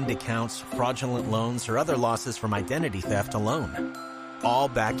face drained accounts, fraudulent loans, or other losses from identity theft alone. All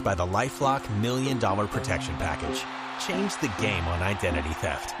backed by the LifeLock $1 Million Protection Package. Change the game on identity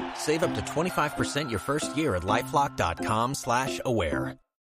theft. Save up to 25% your first year at LifeLock.com/aware.